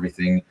pipelines and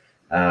everything,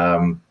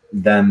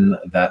 then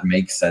that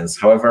makes sense.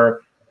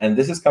 However, and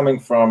this is coming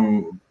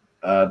from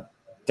a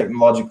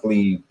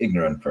technologically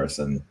ignorant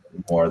person,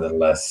 more than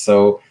less.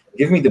 So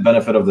give me the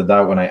benefit of the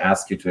doubt when I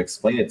ask you to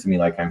explain it to me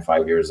like I'm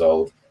 5 years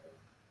old.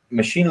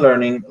 Machine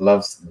learning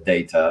loves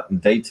data.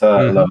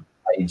 Data loves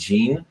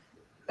hygiene.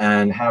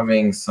 And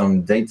having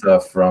some data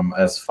from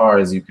as far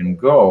as you can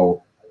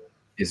go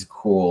is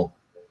cool.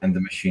 And the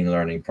machine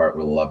learning part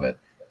will love it.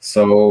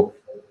 So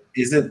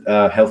is it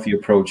a healthy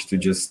approach to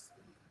just,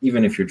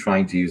 even if you're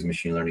trying to use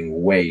machine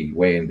learning way,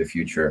 way in the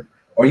future,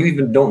 or you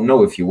even don't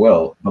know if you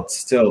will, but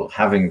still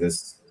having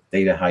this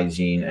data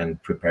hygiene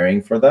and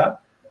preparing for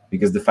that?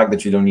 Because the fact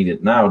that you don't need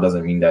it now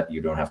doesn't mean that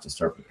you don't have to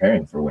start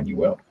preparing for when you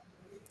will.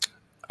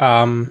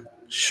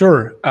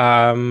 Sure.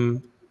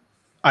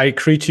 I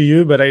agree to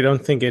you, but I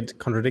don't think it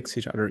contradicts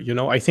each other. You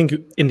know, I think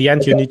in the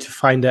end, you need to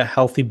find a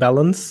healthy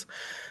balance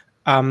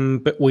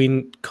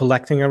between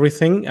collecting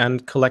everything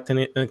and collecting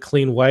it in a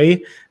clean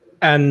way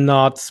and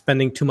not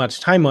spending too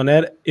much time on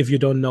it if you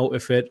don't know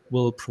if it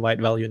will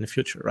provide value in the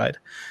future, right?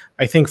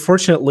 I think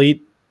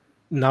fortunately,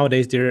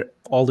 nowadays, there are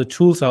all the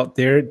tools out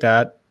there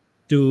that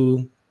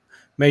do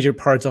major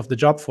parts of the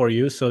job for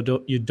you, so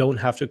you don't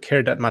have to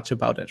care that much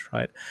about it,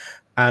 right?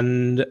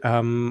 And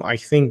I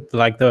think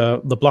like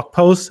the blog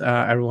post,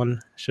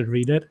 everyone should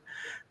read it,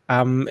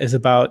 is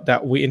about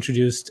that we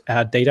introduced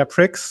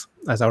Databricks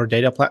as our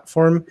data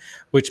platform,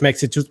 which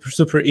makes it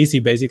super easy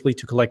basically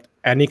to collect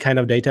any kind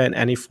of data in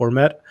any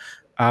format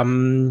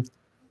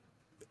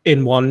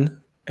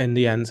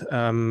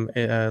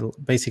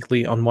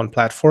basically on one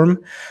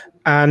platform.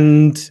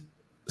 And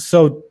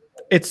so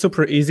it's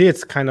super easy.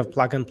 It's kind of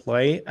plug and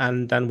play.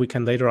 And then we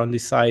can later on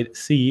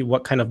see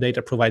what kind of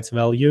data provides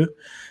value,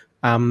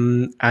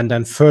 and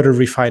then further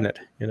refine it,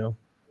 you know.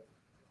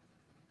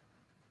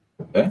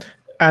 Okay.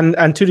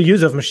 And to the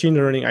use of machine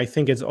learning, I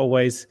think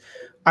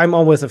I'm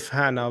always a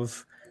fan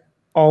of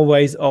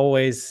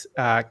always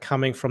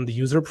coming from the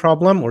user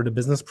problem or the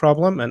business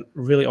problem and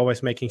really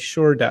always making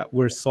sure that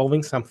we're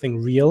solving something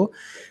real.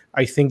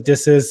 I think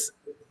this is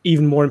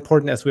even more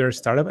important as we are a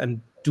startup and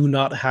do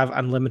not have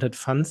unlimited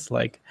funds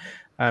like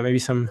maybe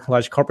some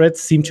large corporates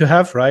seem to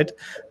have, right?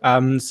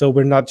 So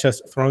we're not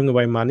just throwing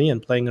away money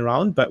and playing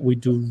around, but we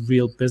do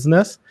real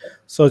business.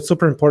 So it's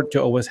super important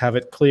to always have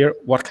it clear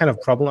what kind of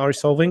problem are we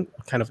solving,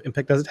 what kind of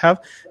impact does it have,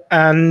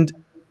 and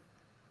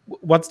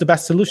what's the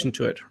best solution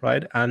to it,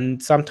 right?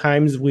 And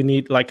sometimes we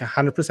need like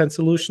 100%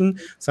 solution.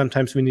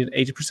 Sometimes we need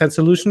 80%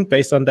 solution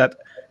based on that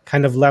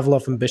kind of level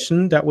of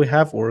ambition that we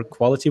have or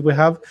quality we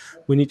have.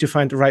 We need to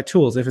find the right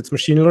tools. If it's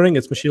machine learning,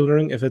 it's machine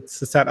learning. If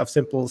it's a set of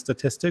simple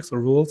statistics or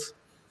rules,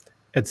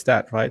 it's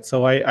that, right?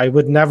 So I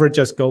would never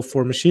just go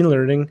for machine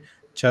learning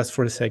just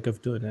for the sake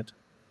of doing it.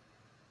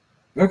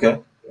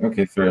 Okay,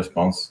 fair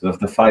response. The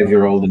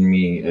 5-year-old in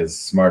me is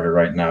smarter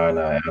right now, and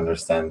I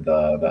understand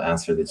the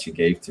answer that you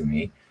gave to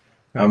me.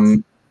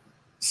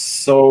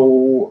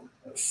 So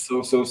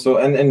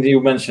and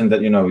you mentioned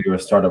that, you know, you're a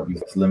startup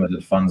with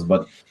limited funds,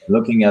 but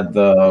looking at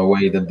the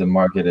way that the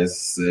market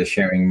is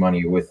sharing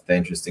money with the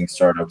interesting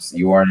startups,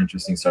 you are an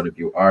interesting startup,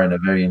 you are in a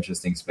very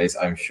interesting space.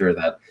 I'm sure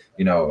that,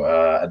 you know,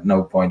 at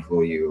no point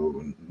will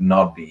you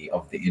not be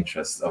of the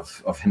interest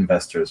of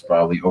investors,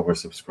 probably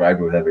oversubscribed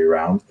with every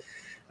round.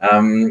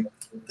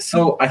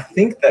 So I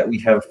think that we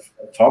have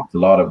talked a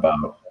lot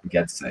about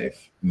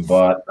Getsafe,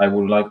 but I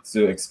would like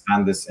to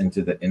expand this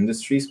into the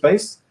industry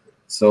space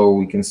so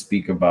we can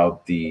speak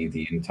about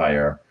the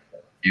entire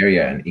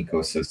area and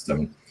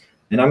ecosystem.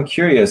 And I'm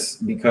curious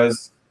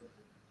because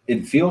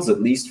it feels,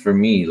 at least for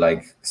me,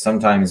 like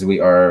sometimes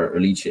we are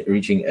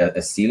reaching a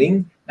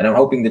ceiling, and I'm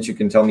hoping that you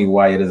can tell me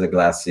why it is a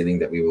glass ceiling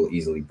that we will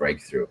easily break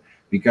through.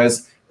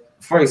 Because,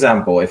 for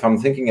example, if I'm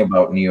thinking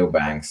about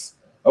neobanks,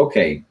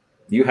 okay,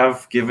 you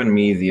have given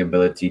me the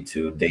ability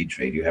to day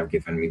trade. You have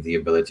given me the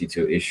ability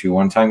to issue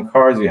one-time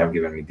cards. You have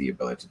given me the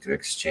ability to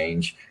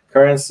exchange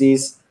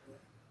currencies.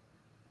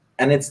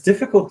 And it's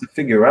difficult to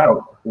figure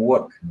out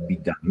what could be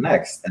done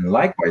next. And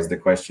likewise, the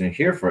question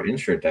here for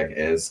insurtech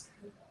is,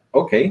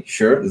 okay,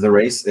 sure, the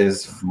race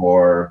is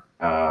for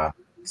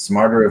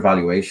smarter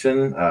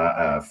evaluation,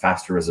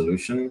 faster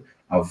resolution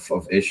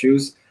of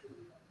issues.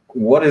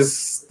 What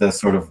is the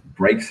sort of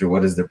breakthrough?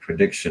 What is the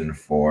prediction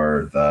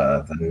for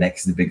the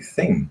next big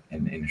thing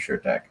in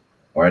insurtech,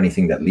 or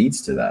anything that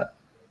leads to that?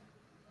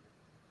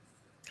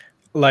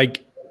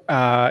 Like,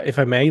 if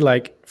I may,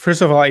 like,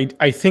 first of all,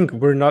 I think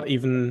we're not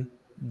even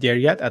there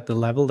yet at the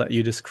level that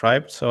you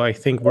described. So I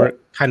think we're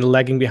kind of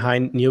lagging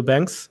behind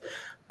neobanks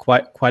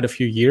quite a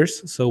few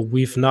years. So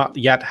we've not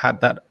yet had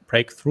that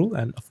breakthrough.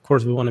 And of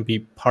course, we want to be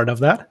part of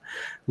that,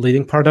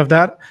 leading part of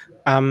that.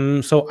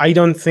 So I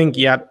don't think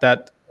yet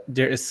that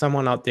there is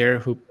someone out there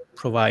who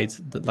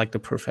provides the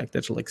perfect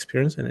digital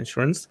experience in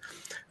insurance.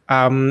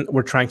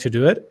 We're trying to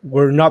do it.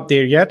 We're not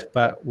there yet,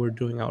 but we're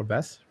doing our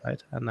best,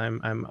 right? And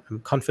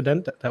I'm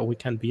confident that we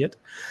can be it.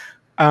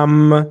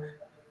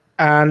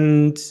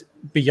 And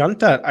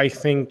beyond that, I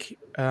think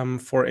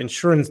for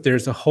insurance,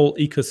 there's a whole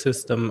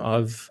ecosystem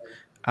of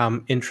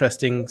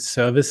interesting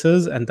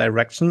services and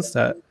directions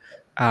that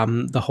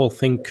the whole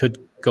thing could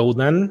go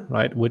then,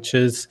 right? Which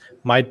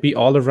might be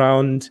all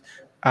around,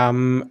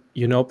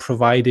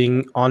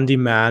 providing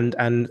on-demand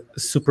and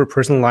super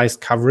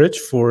personalized coverage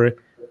for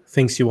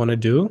things you want to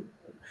do,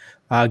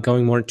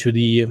 going more to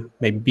the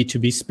maybe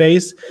B2B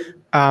space,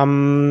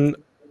 and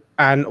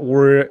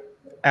we're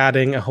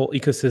adding a whole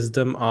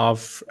ecosystem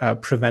of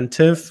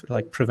preventive,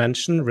 like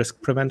prevention,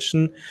 risk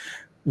prevention,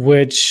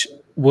 which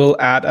will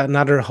add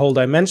another whole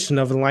dimension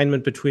of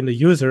alignment between the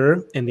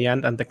user in the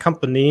end and the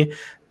company,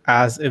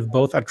 as if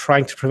both are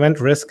trying to prevent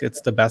risk,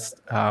 it's the best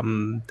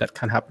that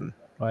can happen,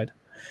 right?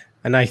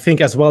 And I think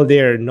as well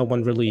there, no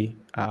one really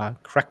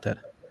cracked it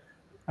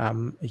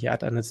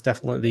yet, and it's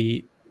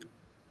definitely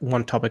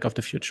one topic of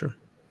the future.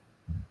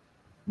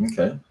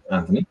 Okay,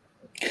 Anthony?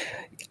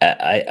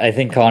 I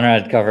think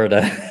Konrad covered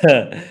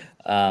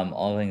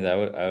all the things I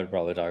would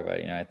probably talk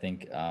about. I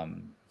think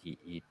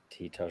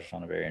he touched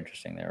on a very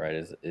interesting there, right?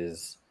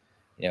 Is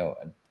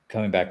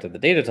coming back to the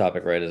data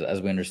topic, right?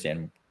 As we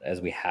understand,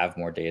 as we have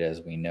more data,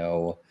 as we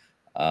know,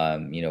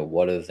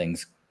 what are the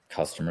things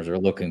customers are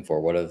looking for?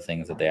 What are the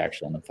things that they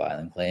actually end up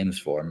filing claims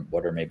for?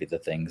 What are maybe the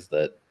things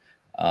that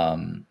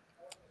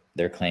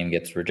their claim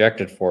gets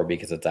rejected for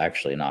because it's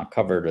actually not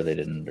covered, or they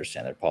didn't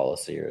understand their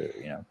policy,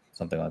 or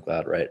something like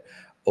that, right?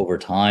 Over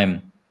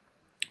time,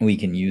 we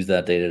can use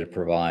that data to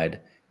provide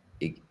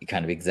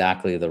kind of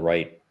exactly the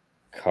right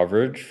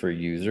coverage for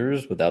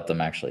users without them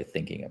actually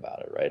thinking about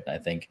it, right? And I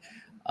think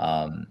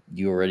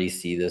you already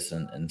see this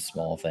in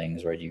small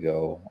things, right? You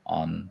go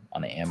on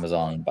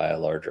Amazon and buy a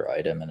larger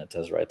item, and it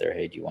says right there,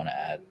 hey, do you want to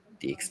add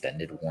the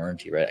extended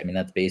warranty, right? I mean,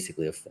 that's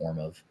basically a form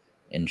of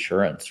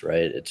insurance,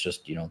 right? It's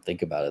just you don't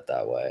think about it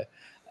that way.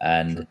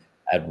 And sure.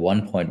 At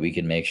one point, we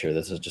can make sure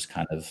this is just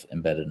kind of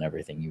embedded in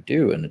everything you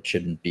do, and it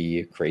shouldn't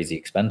be crazy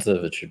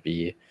expensive. It should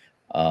be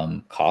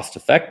cost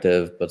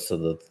effective, but so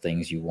the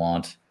things you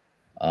want,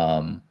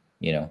 are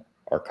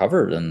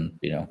covered. And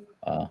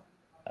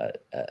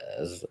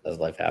as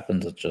life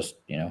happens, it's just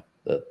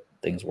that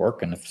things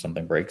work, and if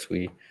something breaks,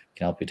 we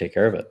can help you take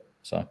care of it.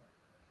 So,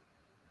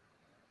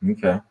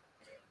 okay.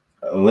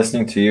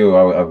 Listening to you,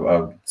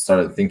 I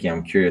started thinking,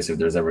 I'm curious if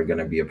there's ever going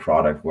to be a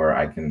product where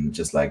I can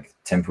just like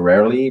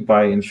temporarily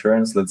buy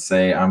insurance. Let's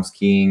say I'm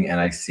skiing and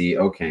I see,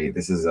 okay,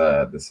 this is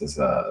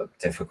a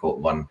difficult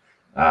one.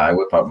 I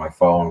whip out my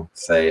phone,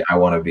 say I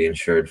want to be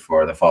insured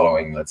for the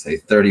following, let's say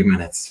 30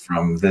 minutes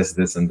from this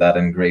and that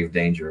in grave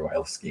danger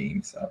while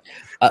skiing. So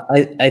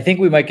I think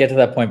we might get to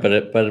that point, but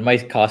it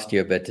might cost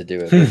you a bit to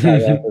do it.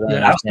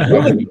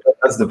 Absolutely.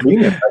 That's the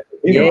premium.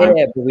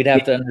 Yeah, but we'd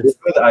have to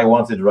understand. I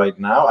want it right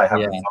now. I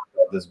haven't thought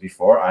about this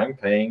before. I'm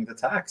paying the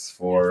tax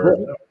for.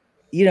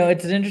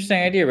 It's an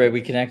interesting idea, right?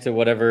 We connect to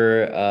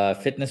whatever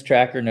fitness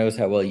tracker knows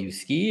how well you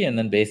ski, and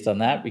then based on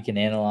that, we can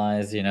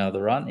analyze, the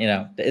run.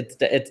 It's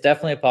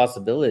definitely a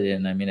possibility,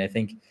 and I mean, I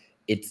think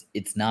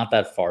it's not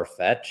that far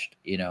fetched,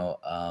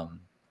 and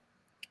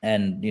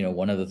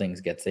one of the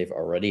things Getsafe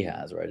already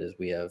has, right, is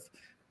we have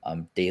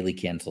daily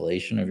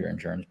cancellation of your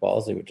insurance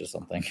policy, which is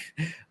something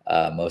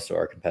most of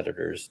our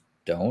competitors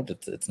don't.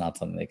 It's not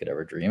something they could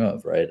ever dream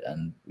of, right?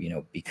 And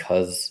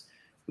because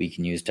we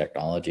can use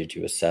technology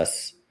to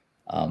assess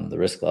the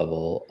risk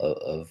level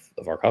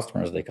of our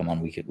customers as they come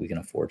on, we can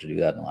afford to do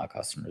that, and allow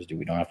customers to.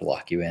 We don't have to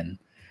lock you in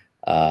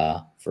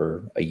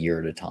for a year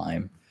at a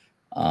time.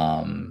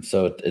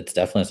 So it's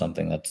definitely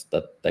something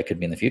that could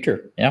be in the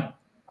future. Yeah.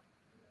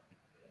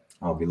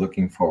 I'll be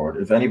looking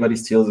forward. If anybody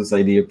steals this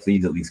idea,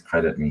 please at least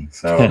credit me.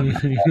 So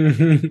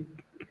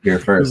here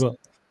first.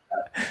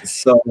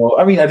 So,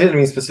 I mean, I didn't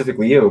mean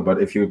specifically you,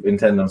 but if you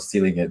intend on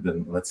stealing it,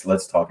 then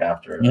let's talk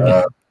after.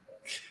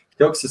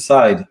 Jokes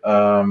aside,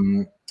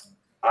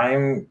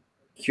 I'm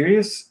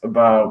curious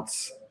about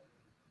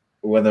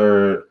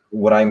whether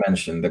what I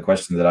mentioned, the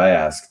question that I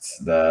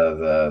asked,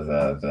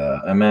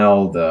 the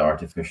ML, the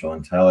artificial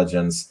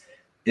intelligence,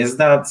 is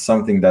that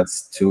something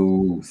that's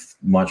too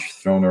much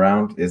thrown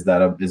around? Is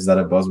that a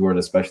buzzword,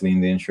 especially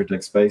in the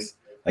insurtech space?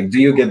 Like,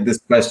 do you get this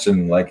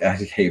question like I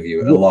gave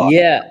you a lot?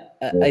 Yeah,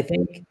 I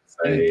think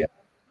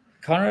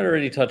Konrad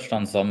already touched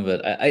on some of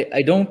it.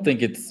 I don't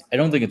think it's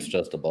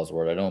just a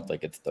buzzword. I don't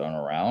think it's thrown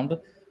around.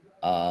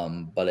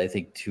 But I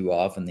think too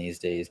often these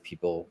days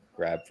people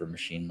grab for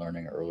machine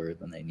learning earlier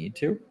than they need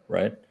to,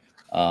 right?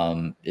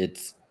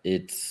 It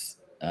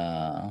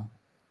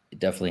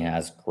definitely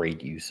has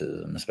great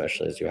uses, and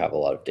especially as you have a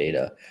lot of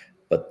data.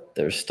 But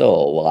there's still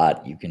a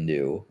lot you can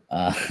do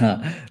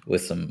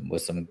with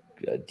some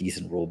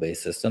decent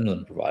rule-based systems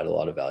and provide a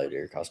lot of value to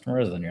your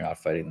customers, and you're not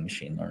fighting the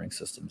machine learning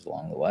systems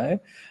along the way.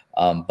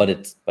 But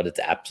it's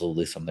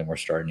absolutely something we're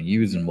starting to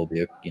use, and will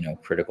be a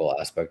critical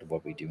aspect of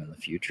what we do in the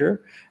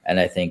future. And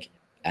I think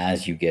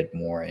as you get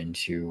more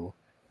into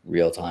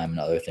real time and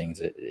other things,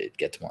 it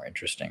gets more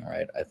interesting,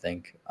 right? I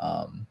think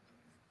one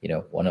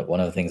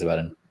of the things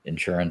about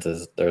insurance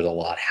is there's a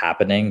lot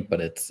happening, but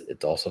it's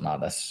also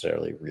not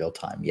necessarily real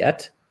time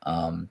yet.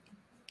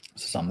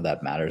 some of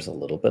that matters a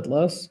little bit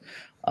less.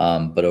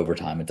 But over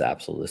time, it's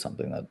absolutely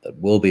something that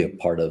will be a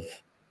part of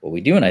what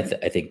we do. And I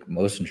think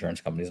most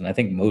insurance companies, and I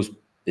think most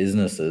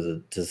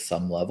businesses to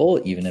some level,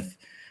 even if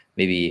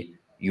maybe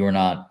you're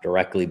not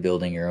directly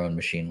building your own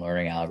machine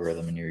learning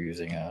algorithm and you're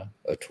using a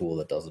tool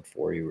that does it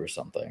for you or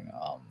something.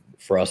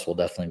 For us, we'll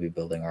definitely be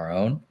building our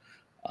own.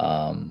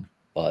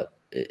 But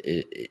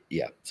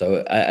yeah,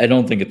 so I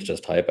don't think it's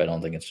just hype. I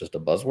don't think it's just a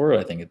buzzword.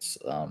 I think it's,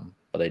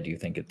 but I do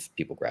think it's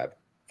people grab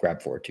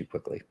for it too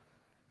quickly.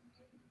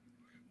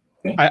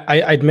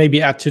 I'd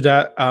maybe add to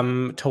that.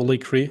 Totally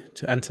agree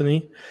to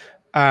Anthony.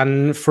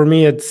 And for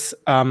me, it's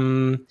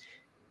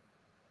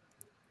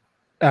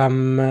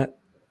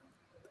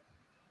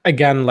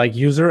again, like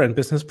user and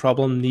business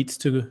problem needs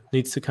to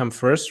come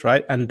first,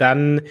 right? And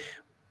then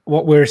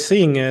what we're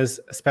seeing is,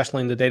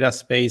 especially in the data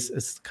space,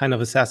 is kind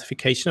of a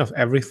SaaSification of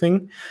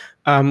everything,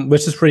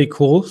 which is pretty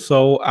cool.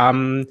 So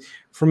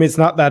for me, it's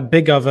not that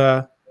big of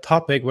a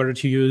topic whether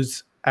to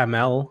use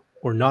ML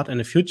or not in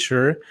the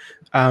future.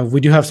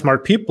 We do have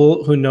smart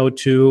people who know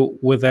to,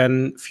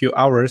 within a few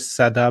hours,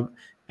 set up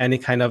any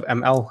kind of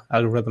ML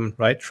algorithm,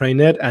 right? Train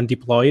it and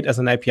deploy it as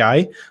an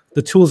API.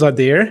 The tools are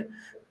there.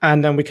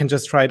 And then we can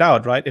just try it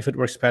out, right? If it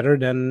works better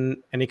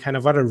than any kind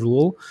of other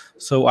rule.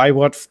 So I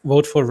would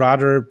vote for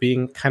rather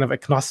being kind of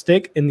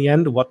agnostic in the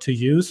end, what to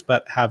use,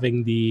 but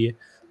having the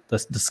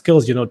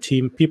skills,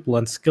 team people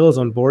and skills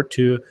on board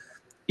to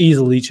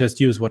easily just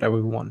use whatever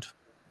we want.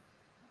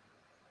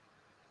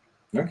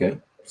 Okay,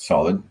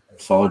 solid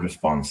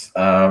response.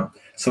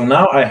 So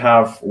now I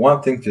have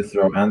one thing to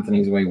throw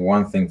Anthony's way,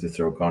 one thing to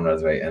throw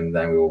Konrad's way, and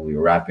then we will be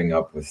wrapping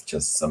up with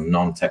just some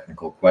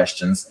non-technical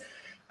questions.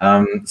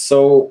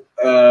 So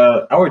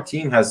our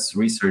team has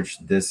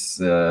researched this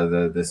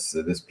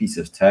this piece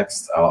of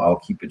text. I'll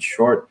keep it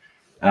short.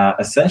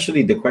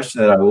 Essentially, the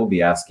question that I will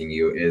be asking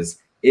you is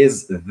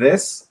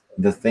this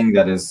the thing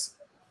that is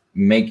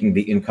making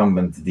the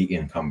incumbent the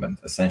incumbent?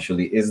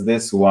 Essentially, is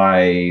this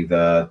why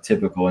the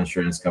typical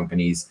insurance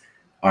companies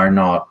are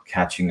not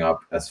catching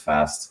up as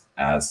fast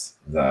as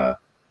the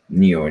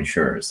neo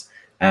insurers?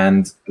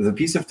 And the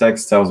piece of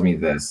text tells me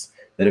this: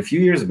 that a few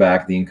years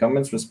back, the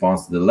incumbent's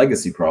response to the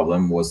legacy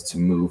problem was to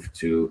move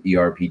to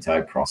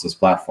ERP-type process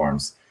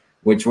platforms,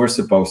 which were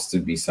supposed to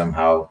be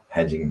somehow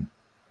hedging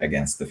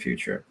against the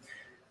future.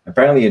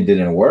 Apparently, it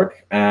didn't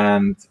work.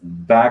 And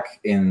back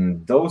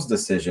in those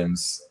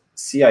decisions,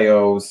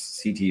 CIOs,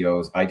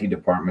 CTOs, IT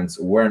departments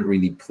weren't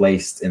really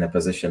placed in a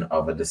position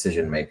of a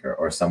decision maker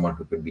or someone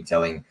who could be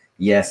telling,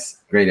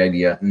 yes, great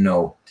idea,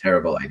 no,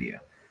 terrible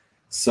idea.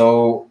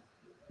 So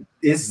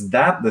is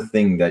that the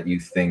thing that you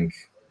think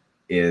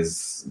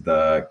is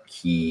the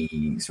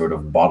key sort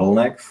of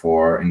bottleneck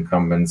for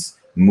incumbents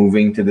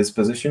moving to this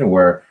position,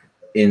 where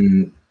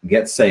in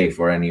Getsafe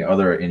or any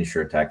other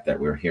insurtech that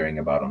we're hearing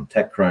about on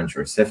TechCrunch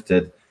or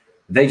Sifted,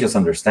 they just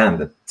understand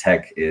that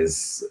tech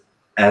is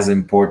as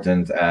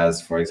important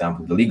as, for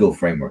example, the legal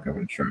framework of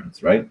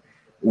insurance, right?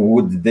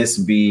 Would this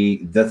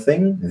be the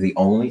thing, the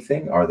only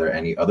thing? Are there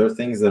any other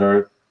things that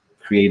are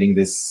creating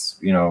this,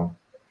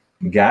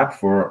 gap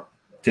for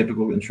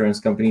typical insurance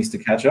companies to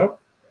catch up?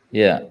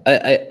 Yeah,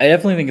 I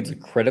definitely think it's a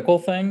critical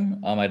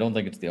thing. I don't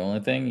think it's the only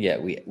thing. Yeah,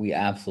 we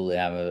absolutely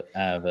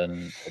have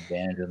an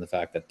advantage in the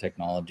fact that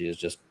technology is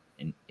just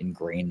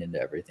ingrained into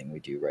everything we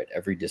do, right?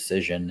 Every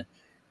decision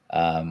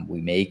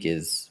we make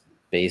is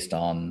based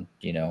on,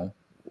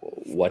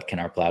 what can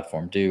our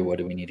platform do? What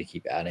do we need to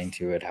keep adding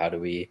to it? How do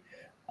we,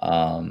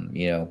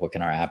 what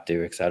can our app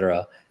do, et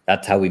cetera?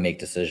 That's how we make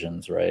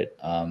decisions, right?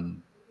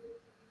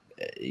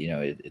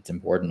 It's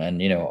important. And,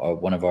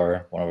 one of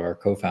our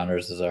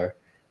co-founders is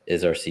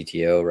our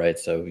CTO, right?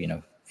 So,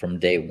 from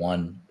day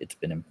one, it's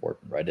been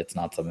important, right? It's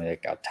not something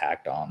that got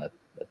tacked on at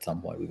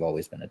some point. We've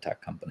always been a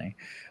tech company.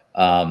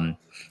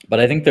 But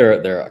I think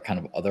there are kind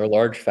of other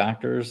large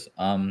factors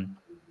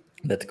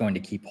that's going to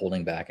keep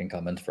holding back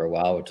incumbents for a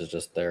while, which is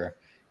just they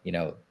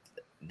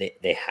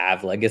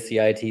have legacy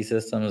IT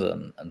systems,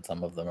 and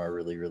some of them are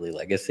really, really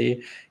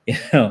legacy.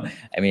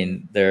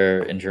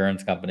 They're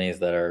insurance companies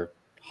that are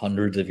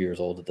hundreds of years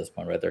old at this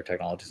point, right? Their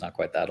technology is not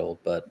quite that old,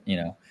 but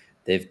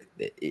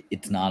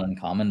it's not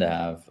uncommon to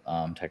have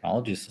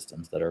technology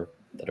systems that are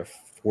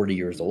 40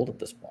 years old at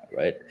this point,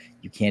 right?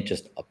 You can't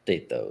just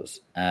update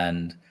those.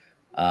 And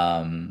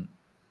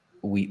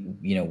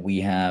we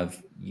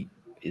have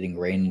it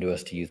ingrained into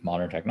us to use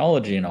modern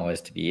technology and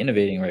always to be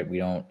innovating, right? We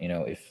don't,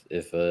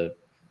 if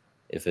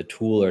a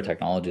tool or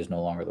technology is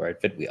no longer the right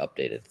fit, we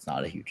update it. It's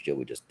not a huge deal.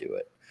 We just do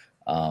it.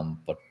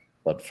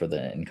 But for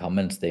the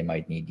incumbents, they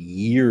might need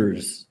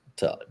years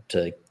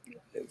to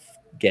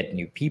get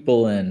new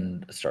people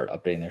and start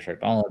updating their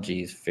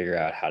technologies, figure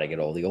out how to get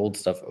all the old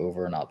stuff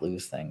over and not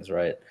lose things,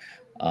 right?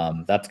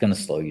 That's going to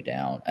slow you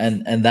down.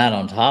 And that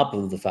on top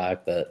of the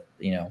fact that,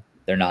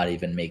 they're not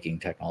even making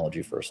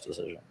technology first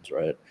decisions,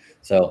 right?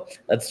 So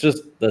that's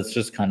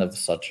just kind of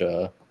such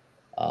a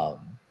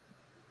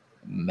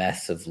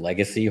mess of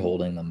legacy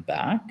holding them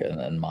back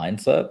and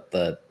mindset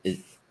that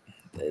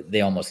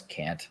they almost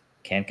can't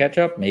catch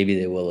up. Maybe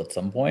they will at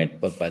some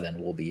point, but by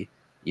then we'll be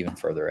even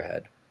further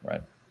ahead,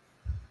 right?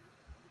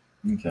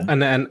 Okay.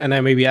 And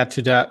I maybe add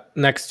to that,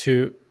 next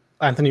to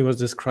Anthony was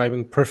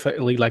describing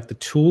perfectly like the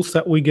tools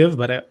that we give,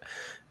 but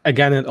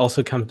again, it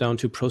also comes down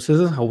to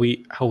processes, how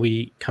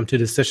we come to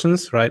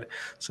decisions, right?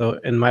 So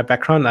in my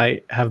background,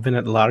 I have been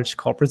at large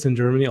corporates in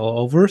Germany all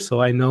over,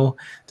 so I know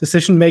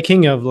decision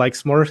making of like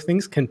smaller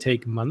things can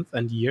take months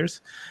and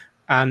years,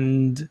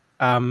 and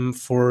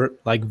for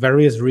like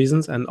various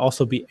reasons, and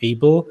also be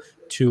able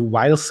to,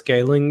 while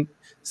scaling,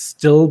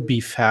 still be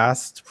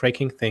fast,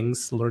 breaking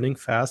things, learning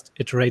fast,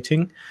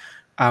 iterating.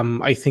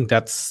 I think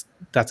that's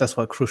as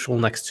well crucial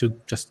next to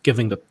just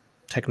giving the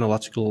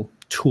technological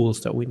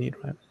tools that we need,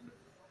 right?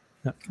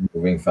 Yeah.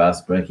 Moving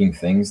fast, breaking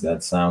things.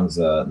 That sounds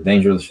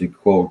dangerously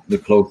close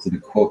to the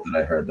quote that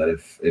I heard, that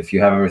if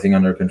you have everything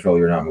under control,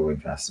 you're not moving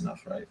fast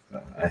enough, right?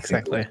 I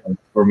Exactly. think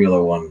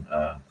Formula One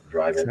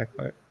driver.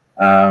 Exactly.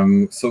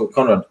 So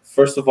Konrad,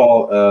 first of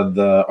all,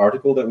 the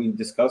article that we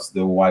discussed,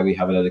 the why we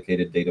have a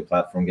dedicated data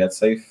platform,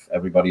 Getsafe,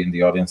 everybody in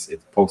the audience,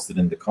 it's posted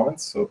in the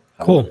comments. So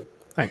cool.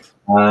 Thanks.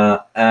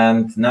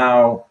 And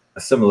now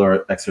a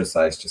similar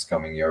exercise just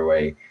coming your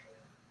way.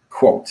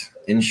 Quote,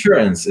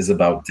 insurance is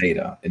about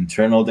data,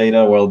 internal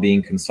data, while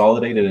being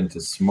consolidated into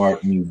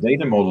smart new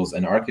data models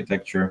and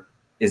architecture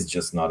is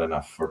just not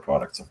enough for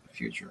products of the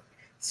future.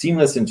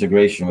 Seamless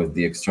integration with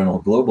the external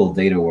global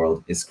data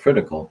world is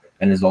critical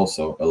and is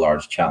also a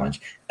large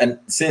challenge. And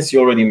since you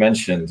already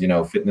mentioned,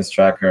 fitness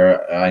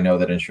tracker, I know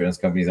that insurance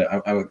companies,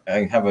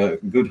 I have a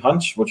good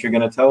hunch what you're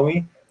going to tell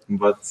me,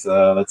 but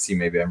let's see,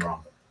 maybe I'm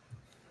wrong.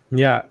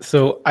 Yeah,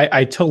 so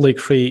I totally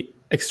agree.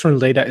 External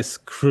data is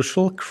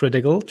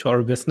critical to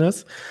our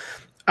business.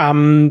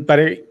 But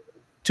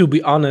to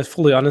be honest,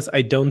 fully honest,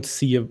 I don't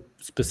see a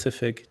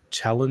specific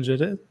challenge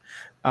in it,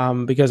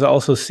 because I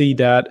also see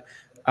that,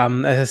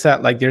 as I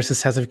said, like there's a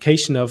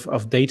certification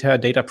of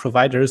data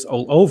providers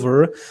all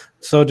over.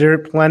 So there are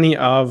plenty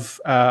of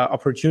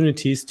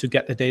opportunities to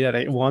get the data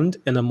they want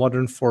in a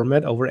modern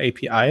format over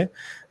API,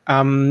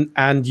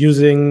 and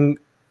using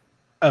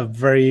a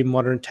very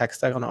modern tech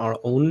stack on our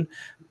own.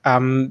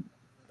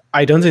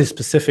 I don't see a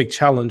specific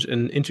challenge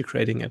in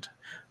integrating it,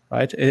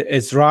 right?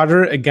 It's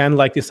rather, again,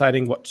 like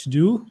deciding what to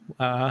do,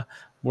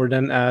 more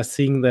than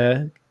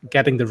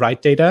getting the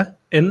right data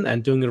in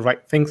and doing the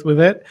right things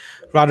with it,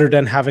 rather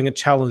than having a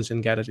challenge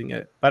in getting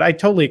it. But I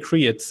totally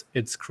agree,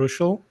 it's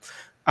crucial.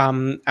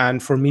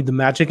 And for me, the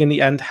magic in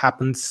the end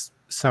happens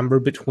somewhere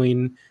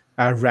between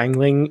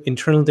wrangling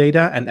internal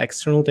data and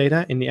external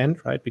data in the end,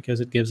 right? Because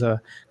it gives a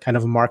kind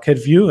of a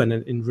market view and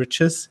it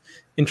enriches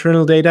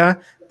internal data,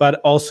 but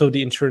also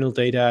the internal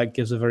data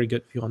gives a very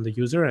good view on the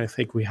user. And I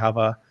think we have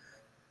a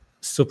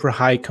super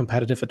high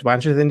competitive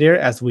advantage in there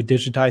as we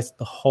digitize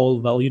the whole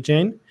value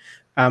chain.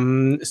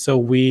 So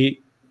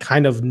we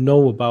kind of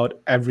know about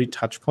every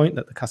touch point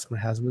that the customer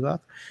has with us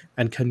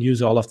and can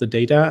use all of the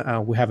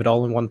data. We have it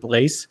all in one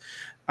place.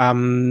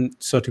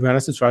 So to be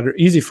honest, it's rather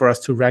easy for us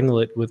to wrangle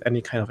it with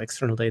any kind of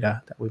external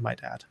data that we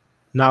might add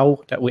now,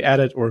 that we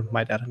added or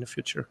might add in the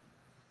future.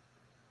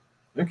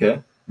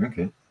 Okay.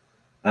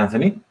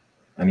 Anthony,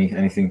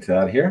 anything to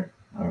add here?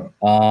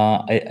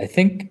 I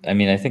think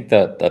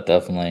that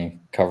definitely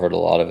covered a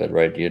lot of it,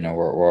 right?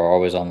 We're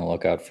always on the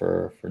lookout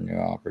for new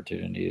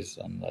opportunities,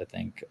 and I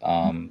think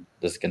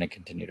this is going to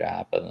continue to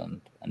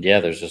happen. And yeah,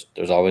 there's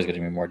always going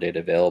to be more data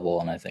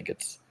available, and I think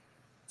it's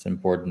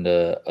important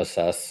to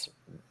assess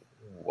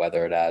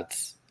whether it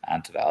adds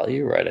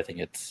value, right? I think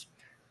it's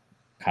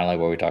kind of like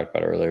what we talked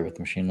about earlier with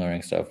machine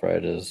learning stuff,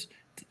 right? It's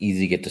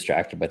easy to get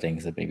distracted by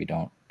things that maybe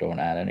don't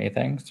add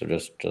anything. So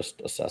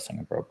just assessing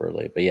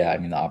appropriately. But yeah, I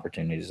mean, the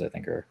opportunities I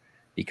think are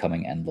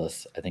becoming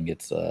endless. I think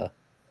it's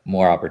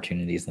more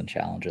opportunities than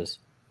challenges.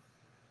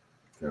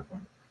 Fair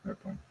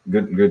point.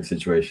 Good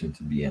situation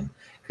to be in.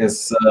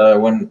 Because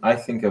when I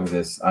think of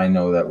this, I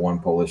know that one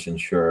Polish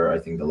insurer, I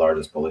think the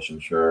largest Polish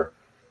insurer,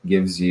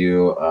 gives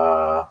you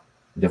a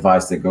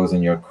device that goes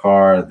in your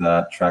car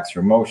that tracks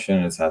your motion.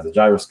 It has a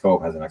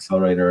gyroscope, has an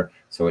accelerator,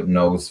 so it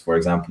knows, for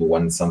example,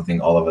 when something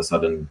all of a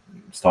sudden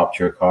stopped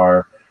your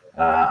car.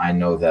 I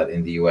know that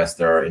in the US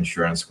there are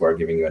insurance who are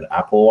giving you an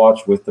Apple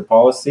Watch with the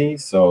policy,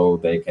 so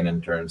they can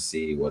in turn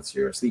see what's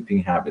your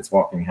sleeping habits,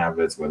 walking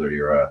habits, whether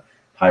you're a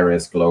high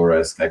risk, low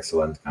risk,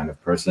 excellent kind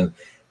of person.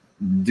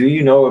 Do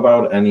you know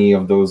about any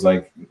of those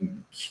like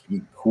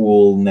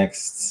cool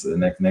next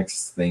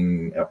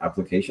thing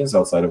applications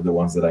outside of the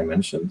ones that I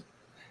mentioned?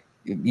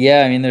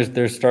 Yeah, I mean,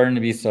 there's starting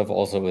to be stuff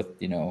also with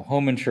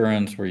home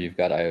insurance where you've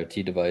got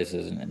IoT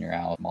devices and you're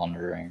out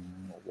monitoring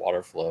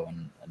water flow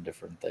and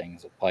different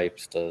things with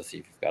pipes to see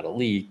if you've got a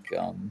leak.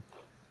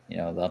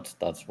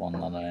 That's one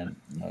that I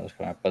noticed.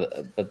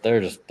 But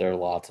there are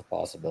lots of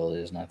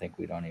possibilities, and I think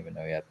we don't even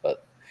know yet.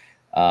 But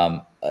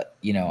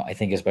I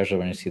think especially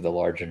when you see the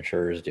large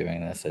insurers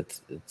doing this,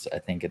 it's I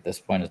think at this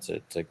point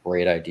it's a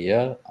great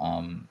idea.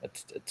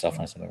 It's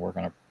definitely something we're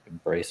going to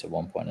embrace at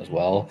one point as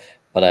well.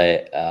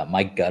 But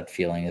my gut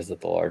feeling is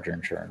that the larger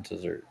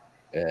insurances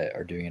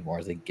are doing it more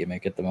as a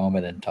gimmick at the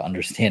moment and to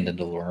understand and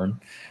to learn.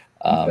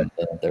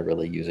 That they're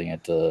really using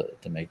it to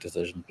make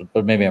decisions.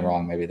 But maybe I'm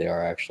wrong. Maybe they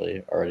are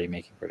actually already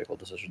making critical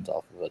decisions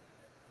off of it.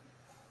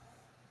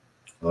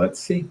 Let's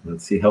see.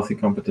 Let's see. Healthy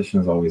competition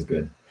is always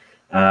good.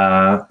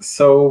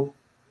 So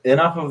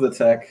enough of the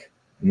tech.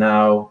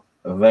 Now,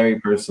 very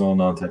personal,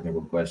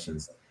 non-technical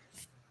questions.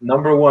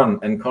 Number one,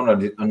 and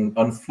Konrad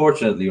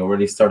unfortunately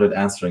already started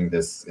answering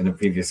this in a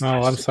previous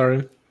question. Oh, I'm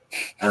sorry.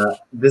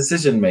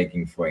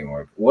 Decision-making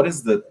framework. What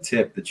is the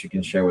tip that you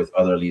can share with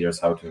other leaders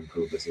how to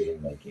improve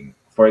decision-making?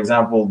 For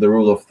example, the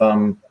rule of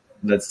thumb,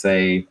 let's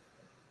say,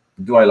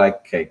 do I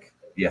like cake?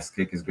 Yes,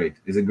 cake is great.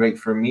 Is it great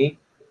for me?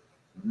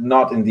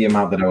 Not in the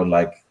amount that I would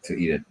like to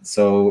eat it.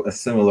 So a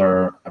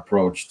similar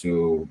approach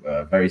to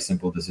a very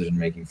simple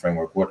decision-making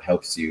framework. What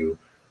helps you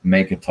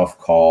make a tough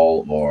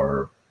call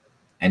or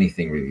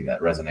anything really that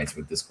resonates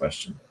with this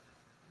question?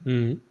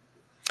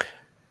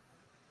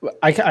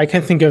 I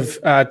can think of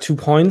 2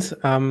 points.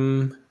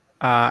 And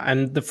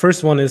the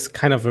first one is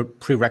kind of a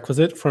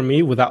prerequisite for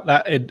me. Without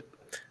that,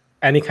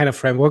 any kind of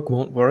framework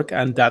won't work.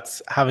 And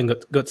that's having a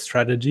good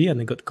strategy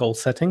and a good goal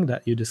setting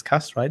that you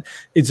discussed, right?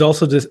 It's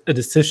also a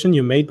decision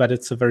you made, but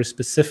it's a very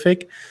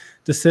specific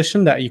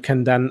decision that you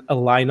can then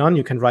align on.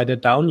 You can write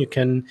it down. You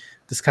can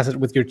discuss it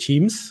with your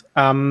teams.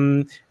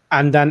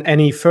 And then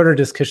any further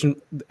decision,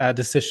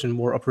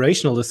 more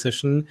operational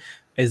decision,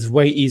 is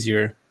way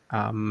easier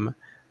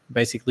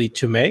basically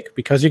to make,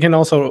 because you can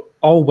also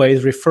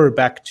always refer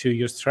back to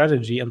your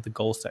strategy and the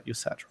goals that you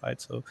set, right?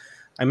 So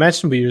I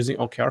mentioned we're using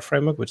OKR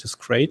framework, which is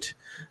great.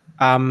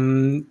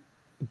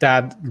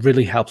 That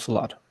really helps a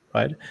lot,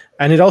 right?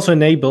 And it also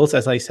enables,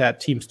 as I said,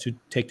 teams to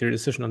take their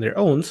decision on their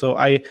own. So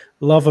I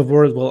love a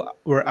world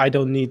where I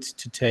don't need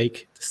to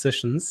take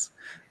decisions,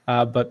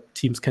 but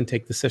teams can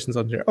take decisions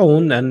on their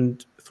own.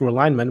 And through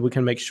alignment, we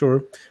can make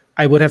sure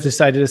I would have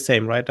decided the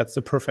same, right? That's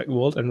the perfect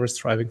world, and we're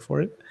striving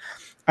for it.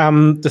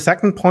 The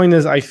second point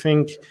is, I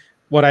think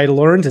what I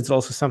learned, it's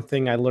also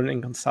something I learned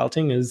in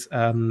consulting, is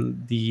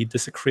the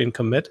disagree and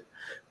commit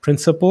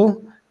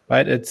principle,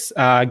 right? It's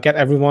get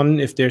everyone,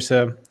 if there's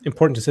a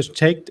important decision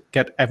to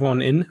get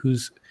everyone in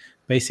who's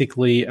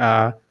basically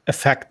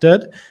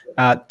affected.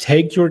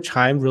 Take your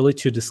time really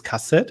to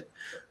discuss it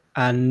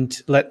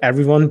and let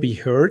everyone be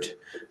heard.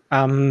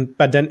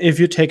 But then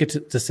if you take a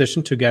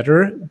decision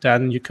together,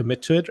 then you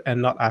commit to it,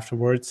 and not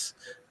afterwards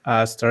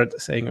start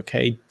saying,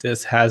 okay,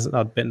 this has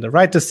not been the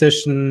right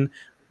decision.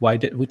 Why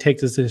did we take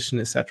this decision,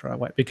 etc.?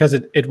 Because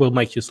it will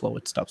make you slow.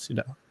 It stops you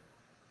down.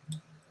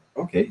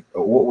 Okay.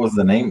 What was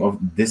the name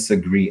of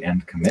disagree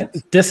and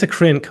commit?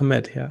 Disagree and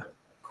commit, yeah.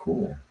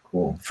 Cool.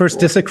 First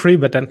disagree,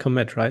 but then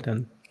commit, right?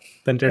 And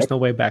then there's no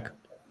way back.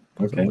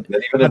 Okay.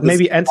 But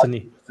maybe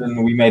Anthony.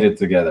 We made it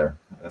together,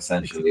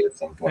 essentially, at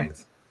some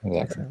point.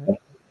 Exactly.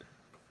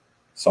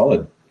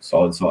 Solid.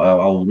 So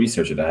I'll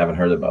research it. I haven't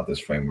heard about this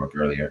framework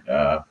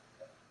earlier.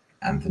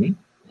 Anthony?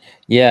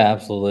 Yeah,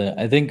 absolutely.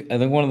 I think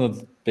one of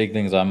the big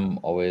things I'm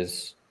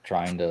always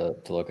trying to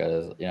look at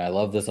is, I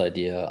love this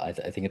idea. I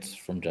think it's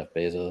from Jeff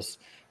Bezos,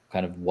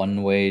 kind of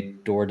one-way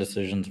door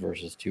decisions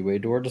versus two-way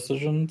door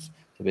decisions.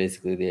 So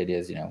basically the idea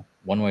is,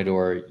 one-way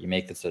door, you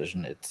make the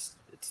decision, it's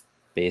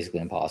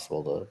basically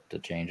impossible to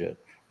change it,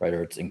 right?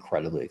 Or it's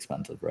incredibly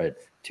expensive, right?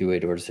 Two-way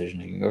door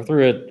decisions, you can go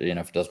through it.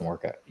 If it doesn't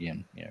work out,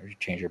 you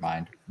change your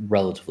mind,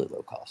 relatively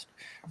low cost,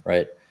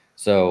 right?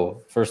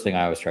 So first thing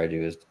I always try to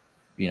do is,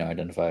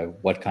 identify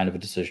what kind of a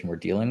decision we're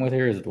dealing with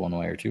here. Is it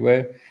one-way or two-way?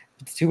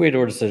 If it's a two-way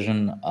door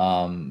decision,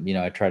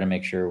 I try to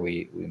make sure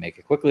we make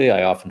it quickly.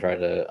 I often try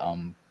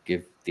to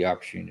give the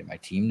opportunity to my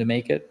team to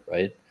make it,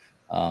 right?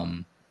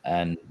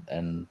 And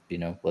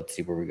let's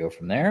see where we go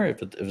from there.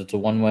 If it's a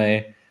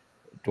one-way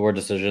door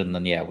decision,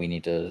 then yeah, we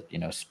need to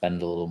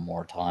spend a little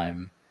more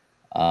time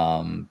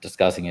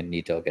discussing in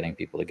detail, getting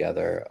people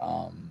together,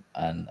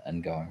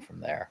 and going from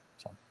there.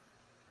 So.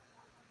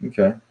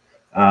 Okay.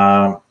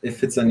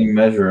 If it's any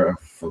measure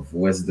of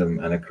wisdom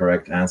and a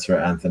correct answer,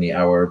 Anthony,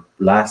 our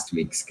last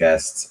week's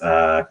guest,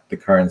 the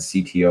current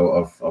CTO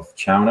of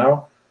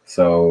ChowNow,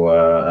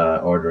 so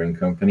ordering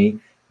company,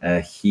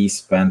 he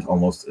spent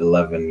almost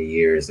 11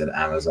 years at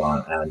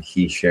Amazon, and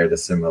he shared a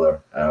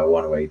similar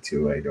one-way,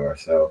 two-way door.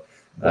 So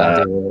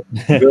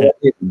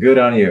good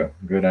on you.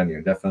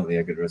 Definitely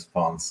a good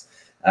response.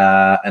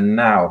 And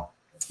now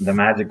the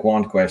magic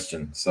wand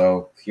question.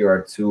 So here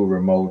are two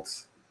remote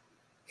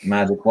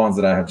magic wands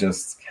that I have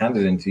just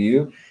handed into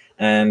you,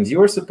 and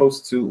you are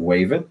supposed to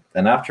wave it,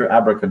 and after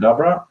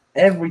abracadabra,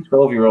 every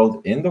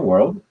 12-year-old in the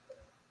world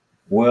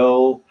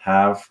will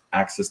have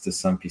access to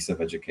some piece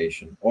of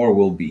education, or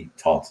will be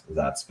taught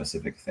that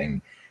specific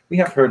thing. We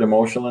have heard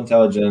emotional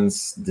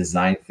intelligence,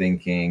 design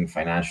thinking,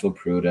 financial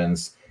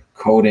prudence,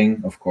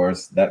 coding, of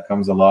course, that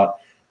comes a lot.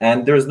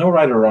 And there's no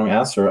right or wrong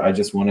answer. I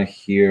just want to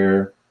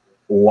hear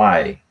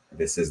why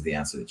this is the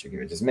answer that you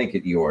give it. Just make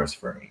it yours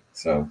for me.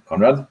 So,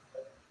 Konrad?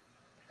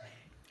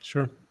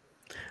 Sure.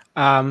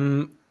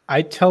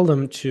 I tell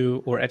them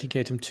or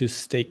educate them to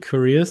stay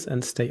curious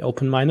and stay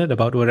open-minded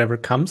about whatever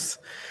comes.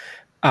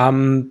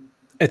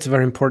 It's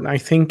very important, I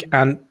think.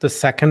 And the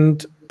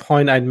second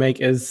point I'd make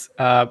is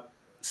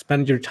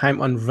spend your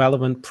time on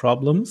relevant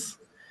problems.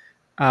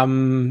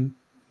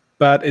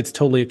 But it's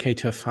totally okay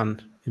to have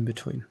fun in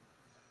between.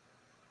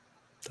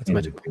 That's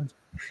my 2 points.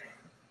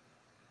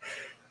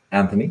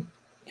 Anthony?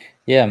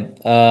 Yeah,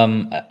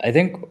 I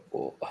think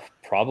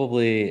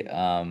probably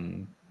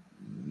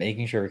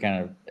making sure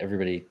kind of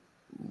everybody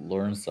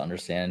learns to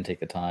understand and take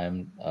the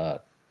time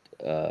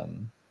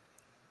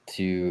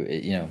to,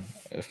 you know,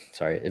 if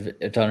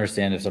to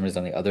understand if somebody's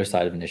on the other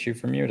side of an issue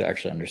from you, to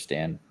actually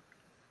understand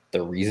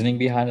the reasoning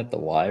behind it, the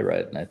why,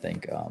 right? And I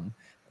think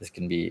this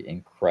can be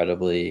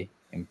incredibly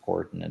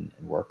important in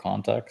work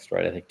context,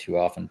 right? I think too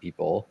often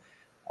people,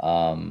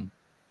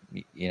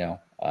 you know,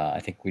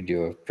 I think we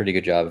do a pretty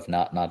good job of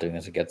not doing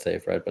this at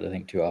Getsafe, right? But I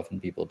think too often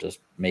people just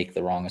make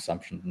the wrong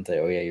assumptions and say,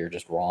 "Oh yeah, you're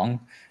just wrong,"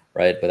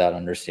 right? Without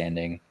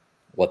understanding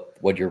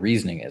what your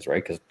reasoning is,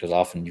 right? Because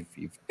often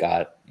you've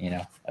got, you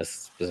know, a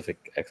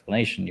specific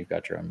explanation, you've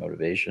got your own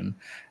motivation,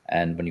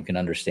 and when you can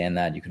understand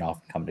that, you can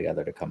often come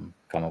together to come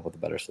up with a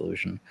better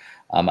solution.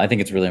 I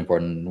think it's really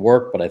important in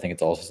work, but I think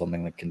it's also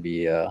something that can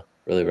be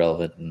really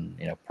relevant in,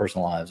 you know,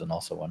 personal lives, and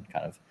also when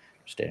kind of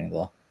understanding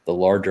the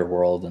larger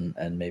world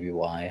and maybe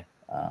why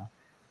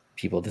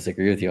people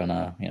disagree with you on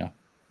a, you know,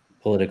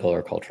 political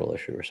or cultural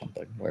issue or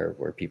something,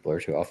 where people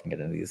are too often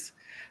getting these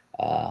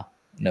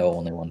no,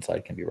 only one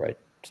side can be right.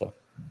 So.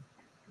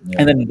 Yeah.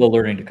 And then the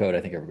learning to code,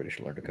 I think everybody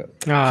should learn to code.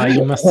 Ah,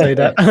 you must say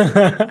that.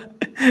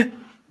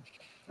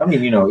 I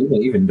mean, you know,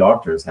 even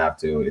doctors have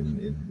to.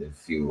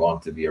 If you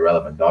want to be a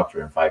relevant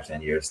doctor in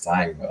 5-10 years'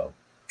 time, well,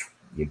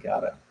 you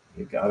gotta.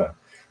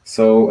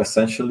 So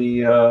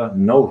essentially,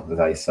 know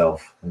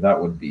thyself. That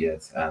would be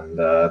it. And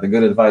the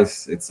good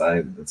advice, it's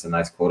a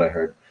nice quote I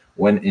heard: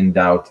 "When in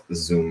doubt,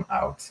 zoom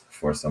out,"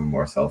 for some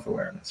more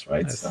self-awareness.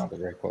 Right. That's a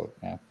great quote.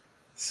 Yeah.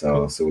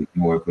 So we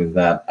can work with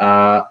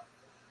that.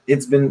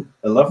 It's been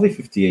a lovely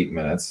 58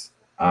 minutes.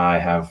 I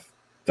have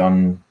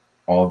done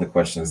all the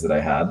questions that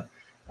I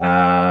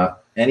had.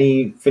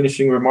 Any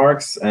finishing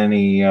remarks?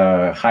 Any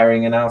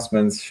hiring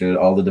announcements? Should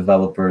all the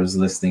developers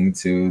listening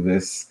to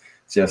this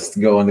just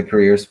go on the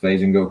careers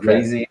page and go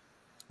crazy?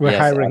 We're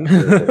hiring.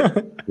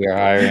 We are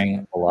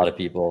hiring a lot of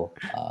people,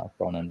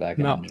 front and back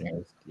end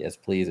engineers. Yes,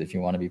 please, if you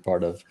want to be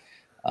part of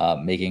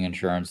making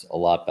insurance a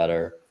lot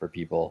better for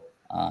people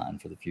and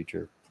for the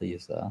future,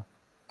 please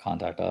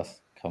contact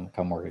us.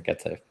 Come work at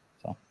Getsafe.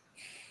 So,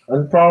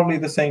 and probably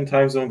the same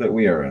time zone that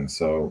we are in.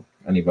 So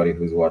anybody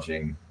who's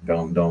watching,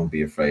 don't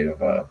be afraid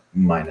of a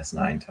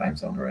 -9 time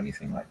zone or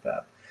anything like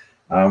that.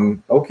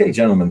 Okay,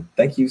 gentlemen,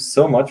 thank you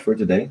so much for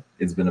today.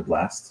 It's been a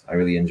blast. I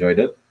really enjoyed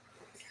it.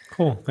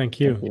 Cool,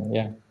 thank you.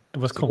 Yeah, it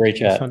was cool. Great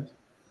chat.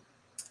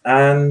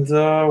 And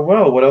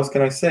well, what else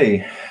can I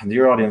say?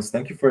 Dear audience,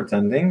 thank you for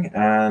attending,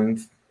 and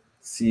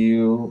see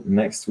you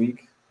next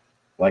week,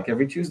 like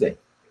every Tuesday.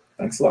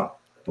 Thanks a lot.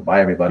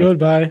 Bye-bye, everybody.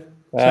 Goodbye.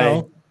 Bye.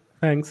 Ciao.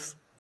 Thanks.